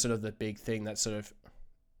think that was sort of the big thing that sort of,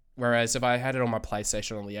 whereas if I had it on my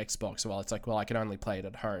PlayStation or the Xbox, it's like, I can only play it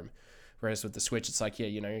at home. Whereas with the Switch, it's like,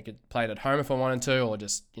 you could play it at home if I wanted to, or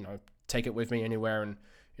just, take it with me anywhere. And,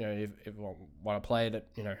 if I want to play it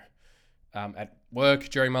at work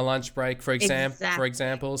during my lunch break, for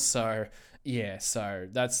example. So, so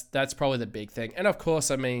that's probably the big thing. And of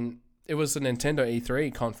course, I mean, it was the Nintendo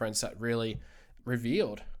E3 conference that really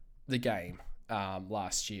revealed the game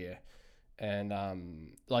last year. And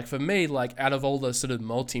like for me, like out of all the sort of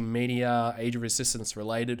multimedia, Age of Resistance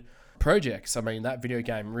related projects, I mean, that video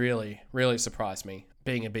game really, really surprised me.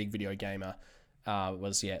 Being a big video gamer, that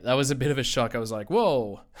was a bit of a shock. I was like,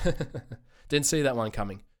 whoa, didn't see that one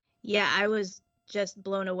coming. Yeah, I was just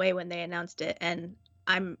blown away when they announced it, and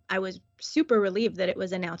I was super relieved that it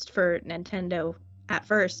was announced for Nintendo at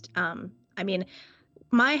first. I mean,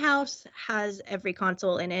 my house has every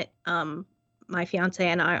console in it. My fiance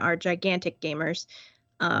and I are gigantic gamers,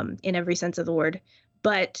 in every sense of the word,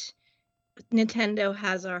 but Nintendo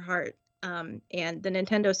has our heart. And the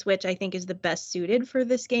Nintendo Switch, I think, is the best suited for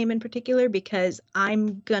this game in particular, because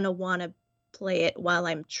I'm going to want to play it while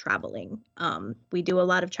I'm traveling. We do a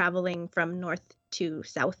lot of traveling from north to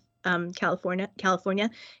south California,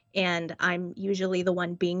 and I'm usually the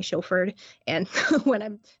one being chauffeured. And when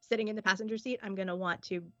I'm sitting in the passenger seat, I'm going to want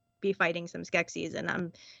to be fighting some Skeksis.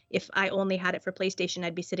 And if I only had it for PlayStation,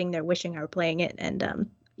 I'd be sitting there wishing I were playing it. And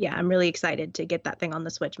I'm really excited to get that thing on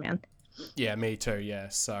the Switch, man. Yeah, me too. Yeah,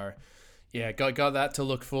 so got that to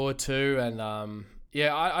look forward to. And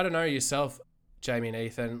I don't know yourself, Jamie and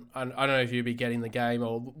Ethan. I don't know if you'll be getting the game,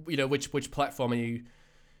 or which platform are you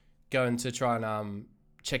going to try and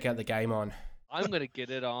check out the game on? I'm gonna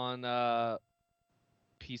get it on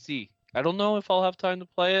PC. I don't know if I'll have time to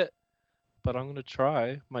play it, but I'm gonna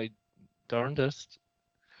try my darndest.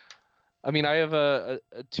 I mean, I have a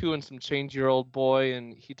 2 and some change-year-old boy,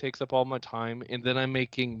 and he takes up all my time. And then I'm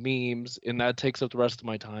making memes, and that takes up the rest of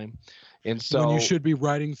my time. And so when you should be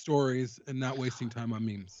writing stories and not wasting time on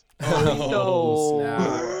memes. Oh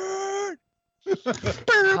no!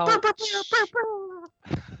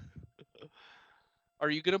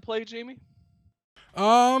 Are you gonna play, Jamie?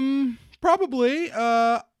 Probably.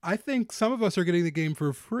 I think some of us are getting the game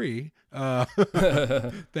for free,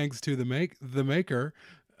 thanks to the maker.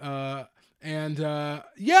 Yeah,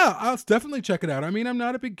 I'll definitely check it out. I mean, I'm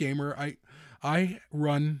not a big gamer. I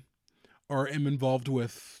run or am involved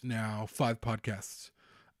with now 5 podcasts.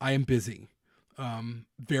 I am busy.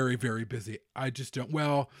 Very, very busy. I just don't,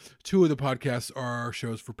 2 of the podcasts are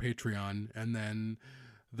shows for Patreon, and then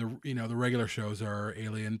the regular shows are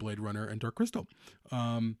Alien, Blade Runner, and Dark Crystal.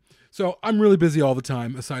 So I'm really busy all the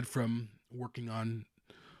time, aside from working on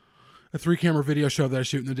a 3-camera video show that I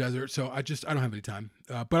shoot in the desert. So I don't have any time.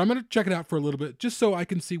 But I'm going to check it out for a little bit, just so I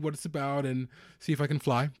can see what it's about and see if I can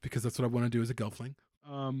fly, because that's what I want to do as a gelfling.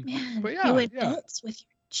 Man, but yeah, you adults with your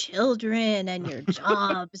children and your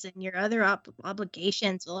jobs and your other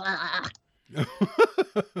obligations. Blah.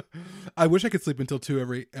 I wish I could sleep until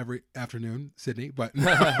 2 every afternoon, Sydney, but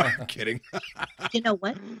I'm kidding. You know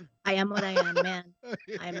what? I am what I am, man.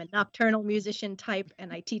 I'm a nocturnal musician type,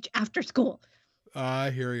 and I teach after school. I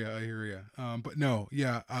hear you. But no,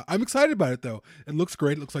 yeah, I'm excited about it though. It looks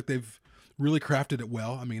great. It looks like they've really crafted it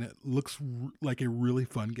well. I mean, it looks like a really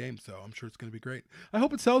fun game, so I'm sure it's going to be great. I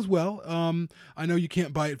hope it sells well. I know you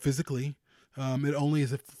can't buy it physically. It only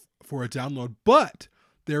is for a download, but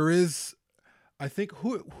there is, I think,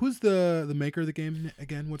 who's the maker of the game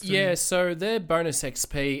again? What's their name? So they're Bonus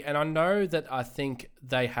XP, and I know that I think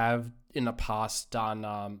they have in the past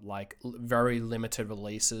done like very limited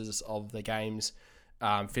releases of the games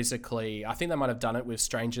physically. I think they might have done it with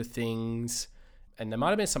Stranger Things, and there might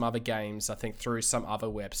have been some other games, I think, through some other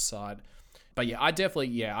website. But yeah, I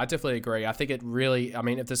definitely agree. I think it really, I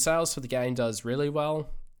mean, if the sales for the game does really well,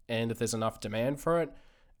 and if there's enough demand for it,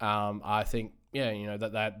 I think,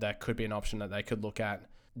 that could be an option that they could look at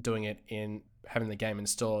doing it in having the game in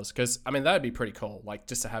stores. Because, I mean, that would be pretty cool, like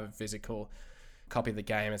just to have a physical copy of the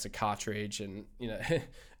game as a cartridge, and,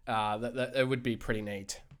 that it would be pretty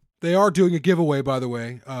neat. They are doing a giveaway, by the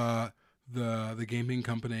way. The gaming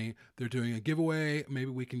company, they're doing a giveaway.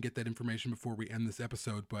 Maybe we can get that information before we end this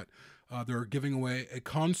episode, but they're giving away a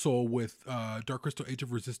console with Dark Crystal Age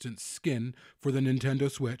of Resistance skin for the Nintendo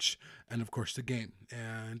Switch, and of course the game.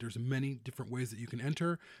 And there's many different ways that you can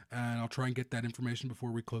enter, and I'll try and get that information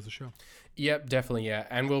before we close the show. Yep, definitely, yeah.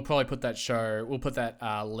 And we'll probably put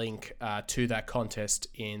that link to that contest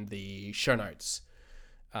in the show notes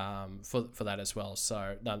for that as well.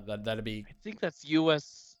 So that'd be... I think that's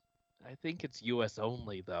US. I think it's US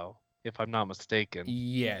only, though, if I'm not mistaken.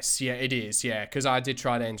 Yes, yeah, it is, yeah, because I did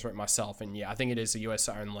try to enter it myself, and yeah, I think it is a US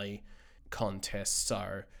only contest.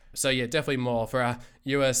 So yeah, definitely more for our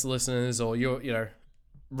US listeners or your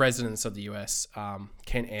residents of the US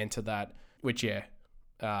can enter that. Which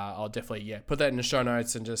I'll definitely put that in the show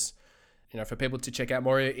notes, and just for people to check out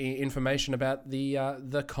more information about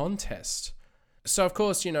the contest. So of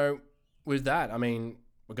course, with that, I mean,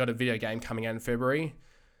 we've got a video game coming out in February.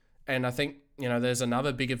 And I think, there's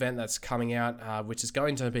another big event that's coming out, which is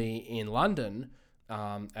going to be in London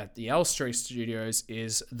at the Elstree Studios,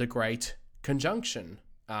 is the Great Conjunction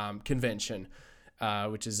Convention,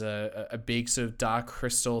 which is a big sort of Dark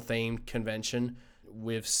Crystal themed convention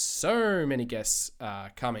with so many guests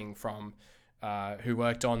coming from who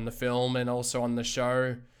worked on the film and also on the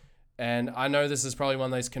show. And I know this is probably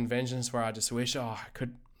one of those conventions where I just wish,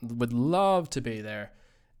 would love to be there.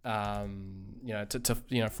 To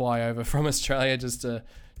fly over from Australia just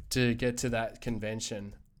to get to that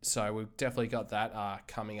convention. So we've definitely got that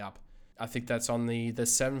coming up. I think that's on the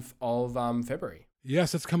 7th of February.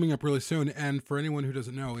 Yes, it's coming up really soon. And for anyone who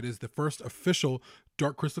doesn't know, it is the first official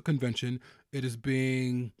Dark Crystal convention. It is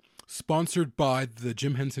being sponsored by the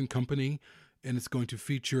Jim Henson Company, and it's going to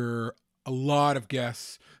feature a lot of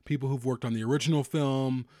guests, people who've worked on the original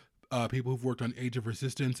film, people who've worked on Age of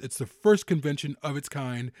Resistance. It's the first convention of its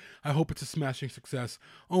kind. I hope it's a smashing success.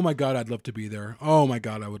 Oh my God, I'd love to be there. Oh my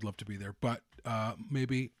God, I would love to be there. But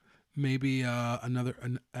maybe at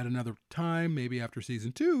another time, maybe after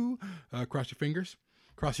season 2. Cross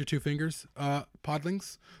your 2 fingers,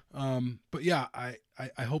 podlings. But yeah,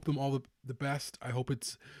 I hope them all the best. I hope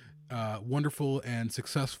it's wonderful and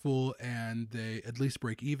successful, and they at least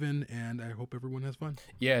break even, and I hope everyone has fun.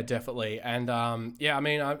 Yeah, definitely. And I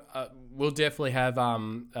mean, we'll definitely have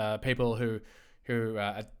people who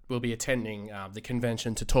will be attending the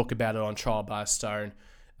convention to talk about it on Trial by Stone.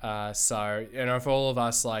 So for all of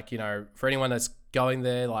us, for anyone that's going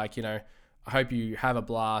there, I hope you have a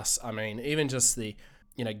blast. I mean, even just the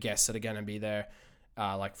guests that are going to be there.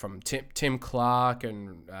 From Tim Clark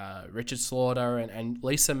and Richard Slaughter and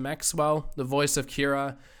Lisa Maxwell, the voice of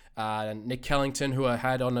Kira, Nick Kellington, who I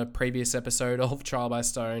had on a previous episode of Trial by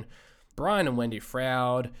Stone, Brian and Wendy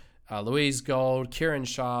Froud, Louise Gold, Kieran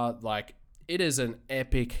Shaw. it is an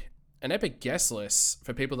epic guest list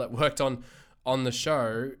for people that worked on the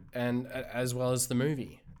show and as well as the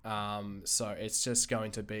movie. So it's just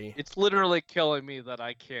going to be. It's literally killing me that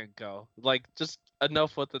I can't go. Like, just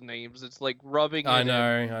enough with the names. It's like rubbing. I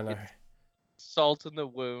know. It's salt in the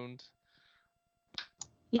wound.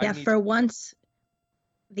 Yeah, for once,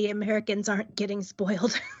 the Americans aren't getting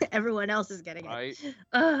spoiled. Everyone else is getting right.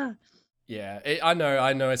 it. Yeah, I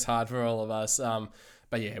know it's hard for all of us.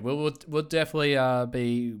 But yeah, we'll definitely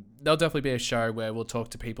there'll definitely be a show where we'll talk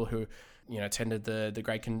to people who, attended the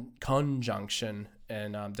Great Conjunction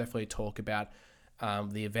and definitely talk about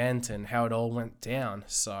the event and how it all went down.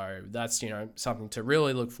 So that's something to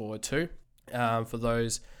really look forward to for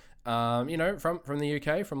those from the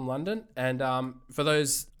UK, from London, and for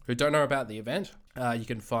those who don't know about the event, you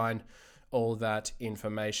can find all that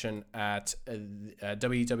information at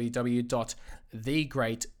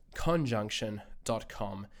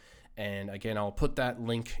www.thegreatconjunction.com. And again, I'll put that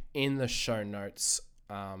link in the show notes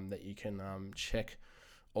that you can check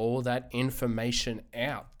all that information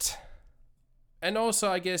out. And also,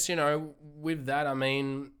 I guess, with that, I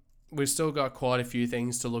mean, we've still got quite a few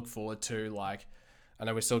things to look forward to. Like, I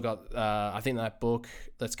know we still got, I think that book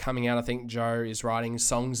that's coming out, I think Joe is writing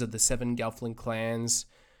Songs of the Seven Gelfling Clans.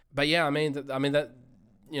 But yeah, I mean that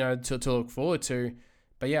to look forward to.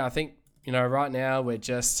 But yeah, I think right now we're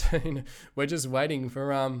just waiting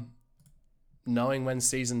for knowing when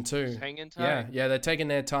season 2. Just hanging tight. Yeah, they're taking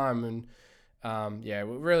their time, and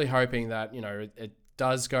we're really hoping that it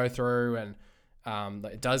does go through and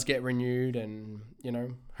that it does get renewed, and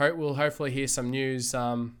we'll hopefully hear some news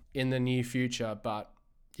in the near future. But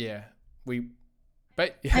yeah,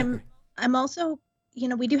 I'm also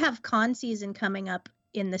we do have con season coming up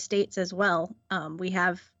in the States as well. We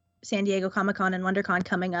have San Diego Comic-Con and WonderCon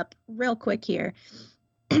coming up real quick here.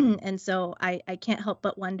 And so I can't help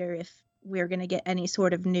but wonder if we're going to get any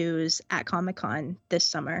sort of news at Comic-Con this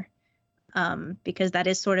summer, because that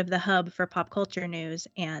is sort of the hub for pop culture news.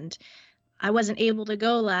 And I wasn't able to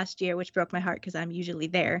go last year, which broke my heart because I'm usually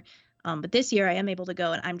there. But this year I am able to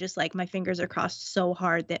go, and I'm just like, my fingers are crossed so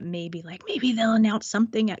hard that maybe they'll announce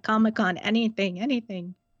something at Comic-Con,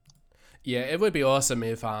 anything. Yeah, it would be awesome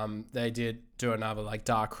if they did do another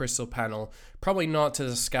Dark Crystal panel. Probably not to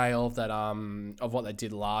the scale that of what they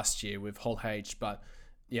did last year with Hall H, but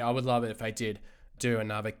yeah, I would love it if they did do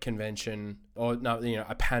another convention or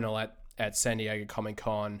a panel at San Diego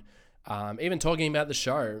Comic-Con, even talking about the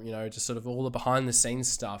show. Just sort of all the behind the scenes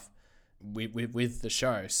stuff with the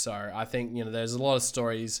show. So I think there's a lot of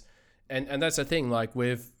stories, and that's the thing. Like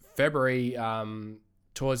with February,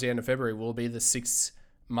 towards the end of February will be the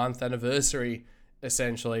 6-month anniversary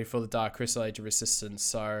essentially for the Dark Crystal Age of Resistance.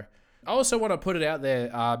 So I also want to put it out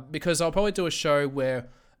there because I'll probably do a show where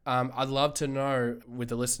I'd love to know with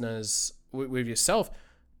the listeners, with yourself,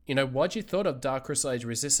 what you thought of Dark Crystal Age of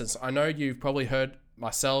Resistance. I know you've probably heard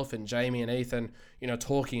myself and Jamie and Ethan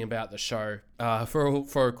talking about the show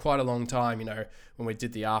for quite a long time, when we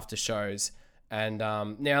did the after shows. And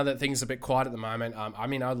now that things are a bit quiet at the moment,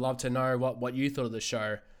 I'd love to know what you thought of the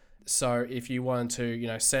show. So if you want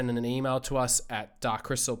to, send an email to us at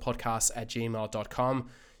darkcrystalpodcast@gmail.com,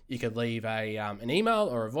 you could leave an email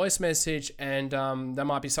or a voice message, and that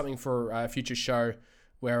might be something for a future show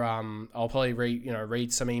where I'll probably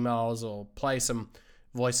read some emails or play some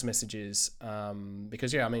voice messages.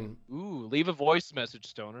 Because ooh, leave a voice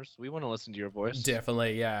message, stoners. We want to listen to your voice.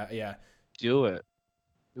 Definitely, yeah. Do it.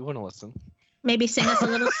 We want to listen. Maybe sing us a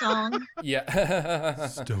little song. Yeah.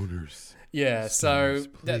 Stoners. Yeah, Stoners,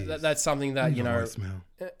 so that's something that, voicemail.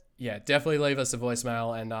 Yeah, definitely leave us a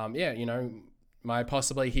voicemail, and might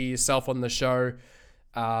possibly hear yourself on the show,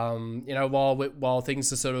 while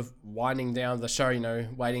things are sort of winding down the show,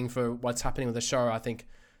 waiting for what's happening with the show. I think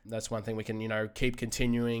that's one thing we can, keep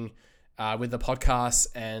continuing with the podcast,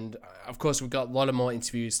 and of course we've got a lot of more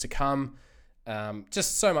interviews to come.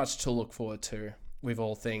 Just so much to look forward to with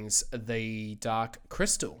all things the Dark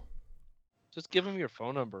Crystal. Just give him your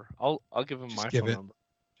phone number. I'll give him my phone number.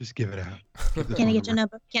 Just give it out. Can I get your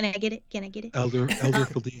number? Can I get it? Elder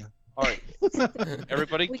Faldea. All right.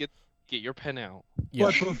 Everybody get your pen out.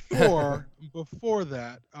 Yeah. But before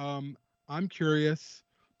that, I'm curious,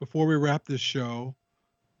 before we wrap this show,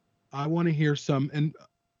 I want to hear some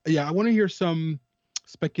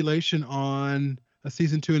speculation on a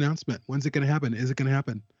season 2 announcement. When's it going to happen? Is it going to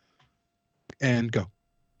happen? And go.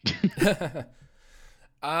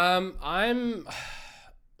 I'm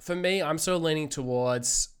still leaning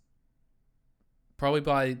towards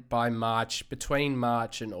probably by March, between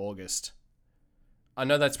March and August. I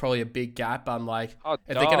know that's probably a big gap. I'm like, if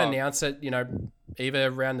they're going to announce it, either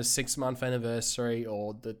around the 6-month anniversary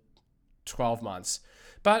or the 12 months.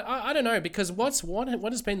 But I don't know, because what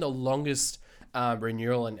has been the longest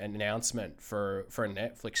renewal and announcement for a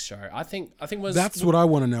Netflix show? I think was That's what I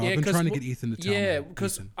want to know. Yeah, I've been 'cause trying to w- get Ethan to tell me. Yeah,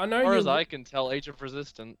 because Ethan. I know As far you. as I can tell, Age of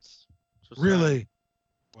Resistance. So sad. Really?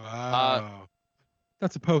 Wow.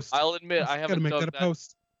 That's a post. I'll admit I Gotta haven't make dug that a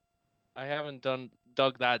post. I haven't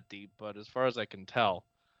dug that deep, but as far as I can tell,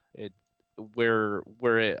 I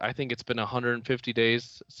think it's been 150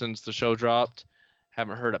 days since the show dropped.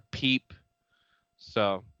 Haven't heard a peep.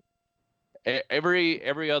 So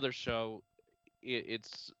every other show,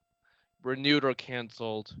 it's renewed or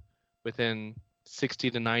canceled within 60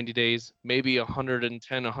 to 90 days, maybe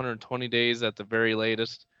 110, 120 days at the very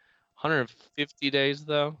latest. 150 days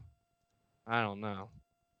though, I don't know.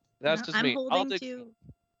 That's just I'm me. holding to.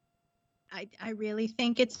 I really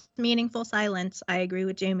think it's meaningful silence. I agree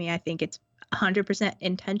with Jamie. I think it's 100%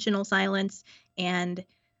 intentional silence, and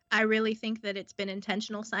I really think that it's been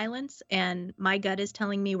intentional silence. And my gut is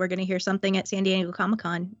telling me we're going to hear something at San Diego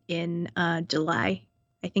Comic-Con in July.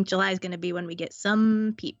 I think July is going to be when we get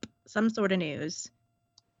some sort of news.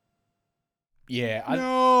 Yeah.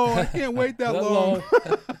 No, I can't wait that long.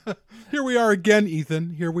 Here we are again,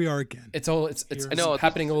 Ethan. Here we are again. It's I know,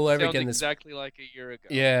 happening all over sounds again. exactly like a year ago.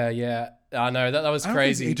 Yeah. I know that was I don't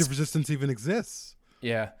crazy. think Age of Resistance even exists.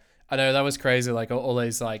 Yeah, I know that was crazy. Like all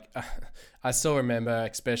these, like I still remember,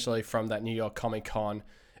 especially from that New York Comic Con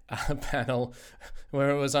panel,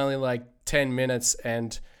 where it was only like 10 minutes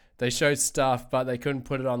and they showed stuff, but they couldn't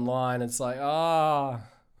put it online. It's like, oh,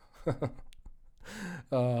 that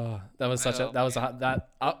was such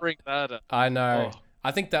I'll bring that up. I know. Oh. I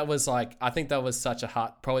think that was such a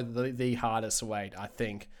hard, probably the hardest wait. I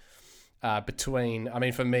think between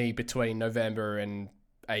November and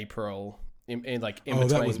April, in between.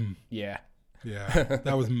 That was yeah. Yeah,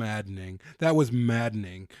 that was maddening. That was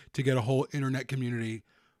maddening to get a whole internet community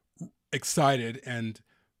excited, and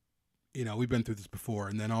we've been through this before,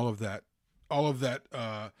 and then all of that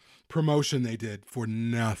promotion they did for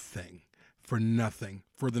nothing, for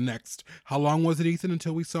the next. How long was it, Ethan,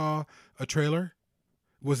 until we saw a trailer?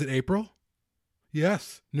 Was it April?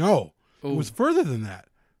 Yes. No. Ooh. It was further than that.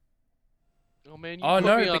 Oh man.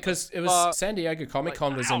 Because it was San Diego Comic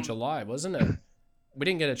Con was in July, wasn't it? We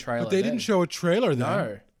didn't get a trailer. But they didn't show a trailer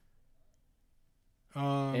then.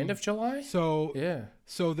 No. End of July? So yeah.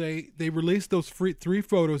 So they released those 3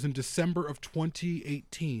 photos in December of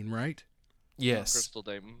 2018, right? Yes. Crystal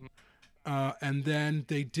Day. And then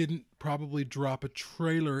they didn't probably drop a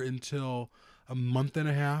trailer until a month and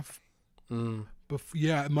a half.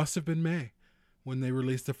 Yeah, it must have been May when they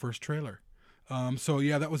released the first trailer. So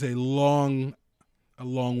yeah, that was a long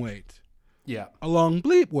wait. Yeah. A long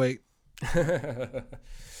bleep wait.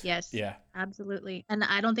 Yes. Yeah. Absolutely. And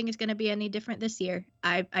I don't think it's going to be any different this year.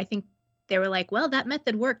 I think they were like, well, that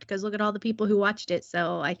method worked because look at all the people who watched it.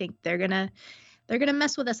 So I think they're gonna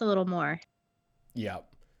mess with us a little more. Yeah.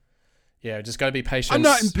 Yeah, just gotta be patient. I'm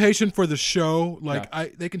not impatient for the show.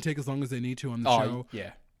 Like they can take as long as they need to on the show.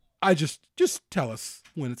 Yeah. I just tell us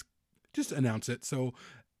when it's, just announce it. So,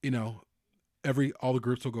 all the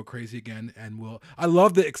groups will go crazy again, and I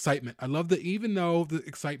love the excitement. I love that even though the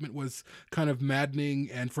excitement was kind of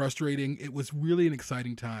maddening and frustrating, it was really an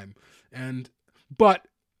exciting time. But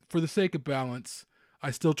for the sake of balance,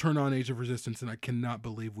 I still turn on Age of Resistance, and I cannot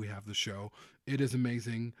believe we have the show. It is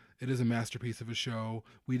amazing. It is a masterpiece of a show.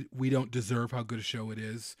 We don't deserve how good a show it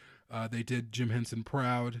is. They did Jim Henson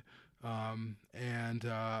proud. And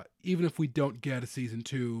even if we don't get a season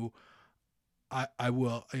 2, I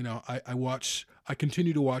will, I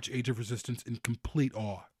continue to watch Age of Resistance in complete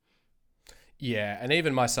awe. Yeah, and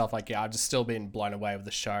even myself, I've just still been blown away with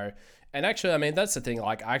the show. And actually, that's the thing,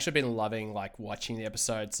 I actually been loving, watching the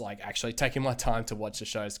episodes, actually taking my time to watch the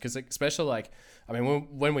shows, because especially,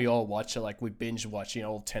 when we all watch it, we binge watch,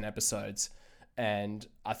 all 10 episodes, and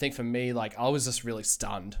I think for me, I was just really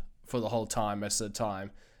stunned for the whole time, most of the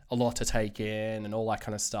time. A lot to take in and all that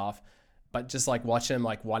kind of stuff, but just watching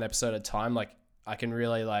them one episode at a time, I can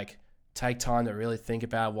really take time to really think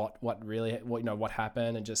about what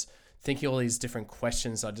happened, and just thinking all these different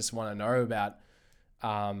questions I just want to know about,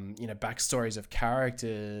 backstories of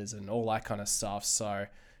characters and all that kind of stuff. So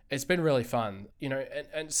it's been really fun,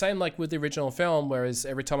 and same with the original film, whereas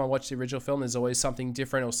every time I watch the original film, there's always something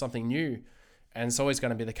different or something new, and it's always going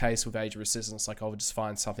to be the case with Age of Resistance. I would just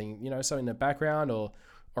find something, something in the background or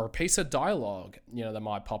a piece of dialogue, that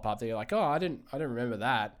might pop up. They're like, oh, I didn't remember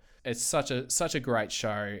that. It's such a great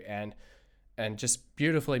show, and just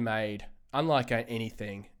beautifully made, unlike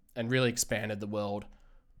anything, and really expanded the world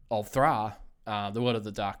of Thra, the world of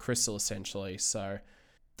the Dark Crystal, essentially. So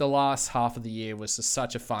the last half of the year was just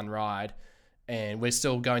such a fun ride, and we're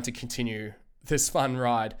still going to continue this fun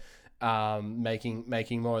ride,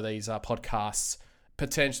 making more of these podcasts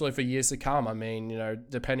potentially for years to come. I mean,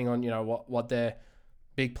 depending on what their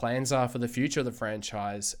big plans are for the future of the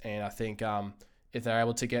franchise, and I think if they're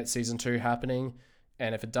able to get season 2 happening,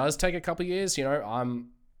 and if it does take a couple of years, I'm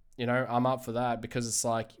up for that, because it's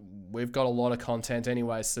like we've got a lot of content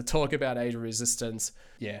anyways to talk about Age of Resistance.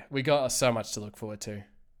 Yeah, we got so much to look forward to.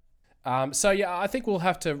 So yeah, I think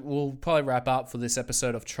we'll probably wrap up for this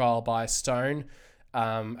episode of Trial by Stone.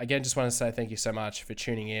 Again, just want to say thank you so much for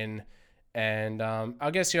tuning in, and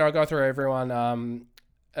I guess I'll go through everyone.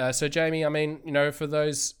 So Jamie, I mean, for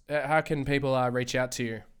those, how can people reach out to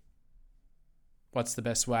you? What's the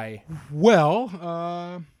best way? Well,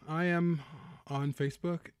 I am on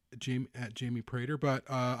Facebook at Jamie Prater, but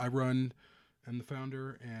I run and the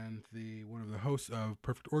founder and one of the hosts of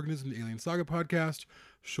Perfect Organism, the Alien Saga podcast,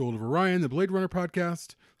 Shoulder of Orion, the Blade Runner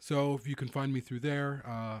podcast. So if you can find me through there,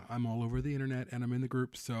 I'm all over the internet and I'm in the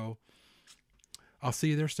group. So I'll see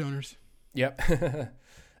you there, stoners. Yep.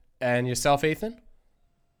 And yourself, Ethan?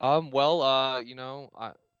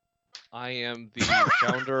 I am the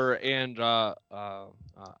founder and I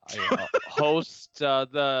host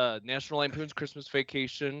the National Lampoon's Christmas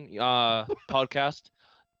Vacation podcast.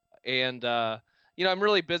 And, I'm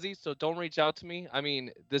really busy, so don't reach out to me. I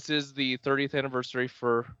mean, this is the 30th anniversary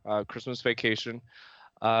for Christmas Vacation.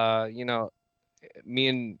 Me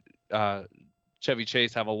and Chevy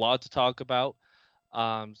Chase have a lot to talk about.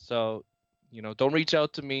 So, don't reach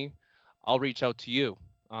out to me. I'll reach out to you.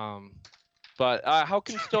 But how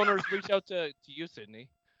can stoners reach out to you, Sydney?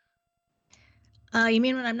 You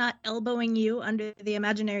mean when I'm not elbowing you under the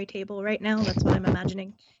imaginary table right now? That's what I'm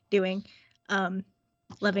imagining doing,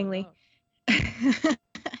 lovingly.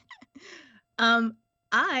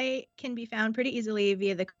 I can be found pretty easily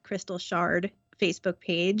via the Crystal Shard Facebook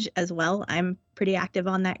page as well. I'm pretty active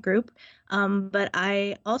on that group. But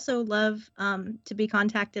I also love to be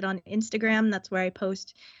contacted on Instagram. That's where I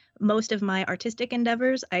post most of my artistic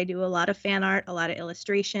endeavors. I do a lot of fan art, a lot of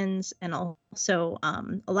illustrations, and also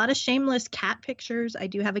a lot of shameless cat pictures. I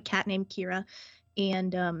do have a cat named Kira,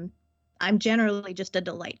 and I'm generally just a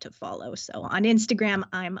delight to follow. So on Instagram,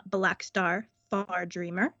 I'm Blackstar Far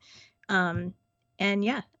Dreamer. And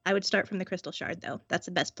yeah, I would start from the Crystal Shard, though. That's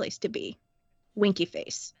the best place to be. Winky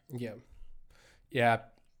face. Yeah.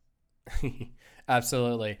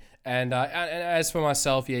 Absolutely. And as for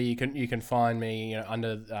myself, yeah, you can find me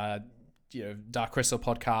under Dark Crystal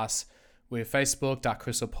Podcast with Facebook, Dark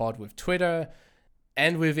Crystal Pod with Twitter,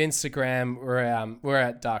 and with Instagram. We're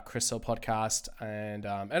at Dark Crystal Podcast, and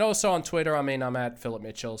also on Twitter. I mean, I'm at Philip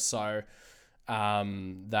Mitchell, so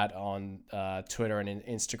that on Twitter and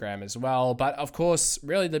Instagram as well. But of course,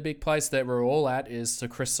 really the big place that we're all at is the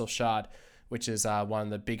Crystal Shard, which is one of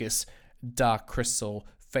the biggest Dark Crystal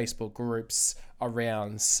Facebook groups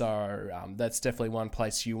around. So that's definitely one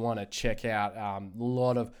place you want to check out. A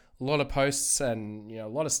lot of posts and a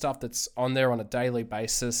lot of stuff that's on there on a daily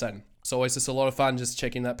basis, and it's always just a lot of fun just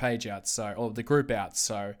checking that page out. Or the group out.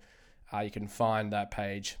 So you can find that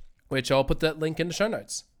page, which I'll put that link in the show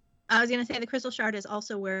notes. I was gonna say the Crystal Shard is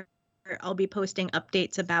also where I'll be posting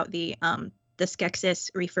updates about the Skeksis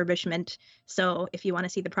refurbishment. So if you want to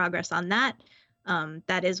see the progress on that,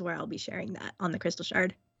 that is where I'll be sharing that on the Crystal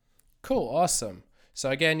Shard. Cool, awesome. So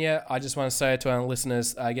again, yeah, I just want to say to our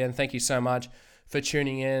listeners, again, thank you so much for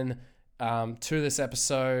tuning in to this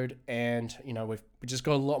episode. And, we've just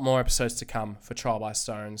got a lot more episodes to come for Trial by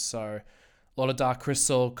Stone. So a lot of Dark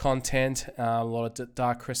Crystal content, a lot of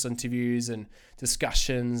Dark Crystal interviews and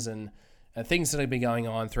discussions and things that have been going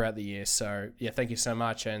on throughout the year. So yeah, thank you so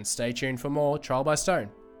much, and stay tuned for more Trial by Stone.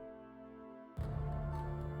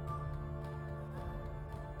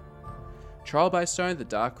 Trial by Stone, the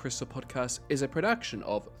Dark Crystal Podcast, is a production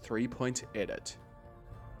of 3 Point Edit.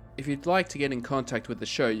 If you'd like to get in contact with the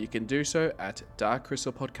show, you can do so at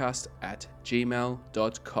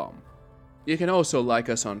darkcrystalpodcast@gmail.com. You can also like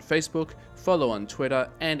us on Facebook, follow on Twitter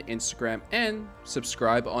and Instagram, and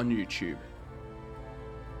subscribe on YouTube.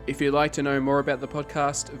 If you'd like to know more about the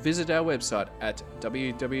podcast, visit our website at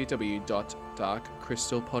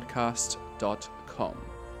www.darkcrystalpodcast.com.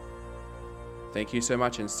 Thank you so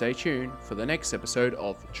much, and stay tuned for the next episode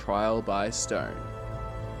of Trial by Stone.